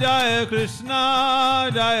जय कृष्णा,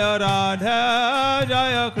 जय राधे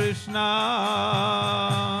जय कृष्णा,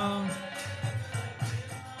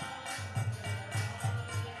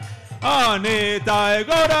 निताय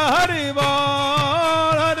गौर हरि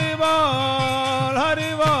बोल, हरि बोल,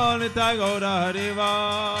 हरि बोल, निताय गौर हरि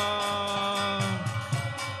बोल,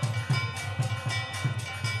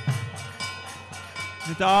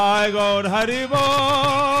 निताय गौर हरि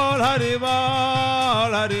बोल, हरि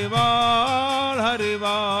बोल, हरि बोल, हरि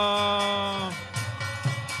बोल,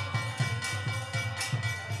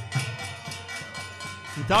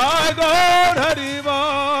 निताय गौर हरि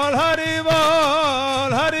बोल, हरि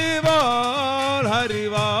बोल, हरि बोल, हरि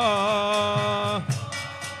बोल,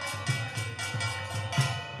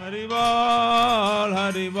 हरि बोल,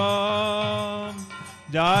 हरि बोल,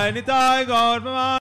 जय निताय गौर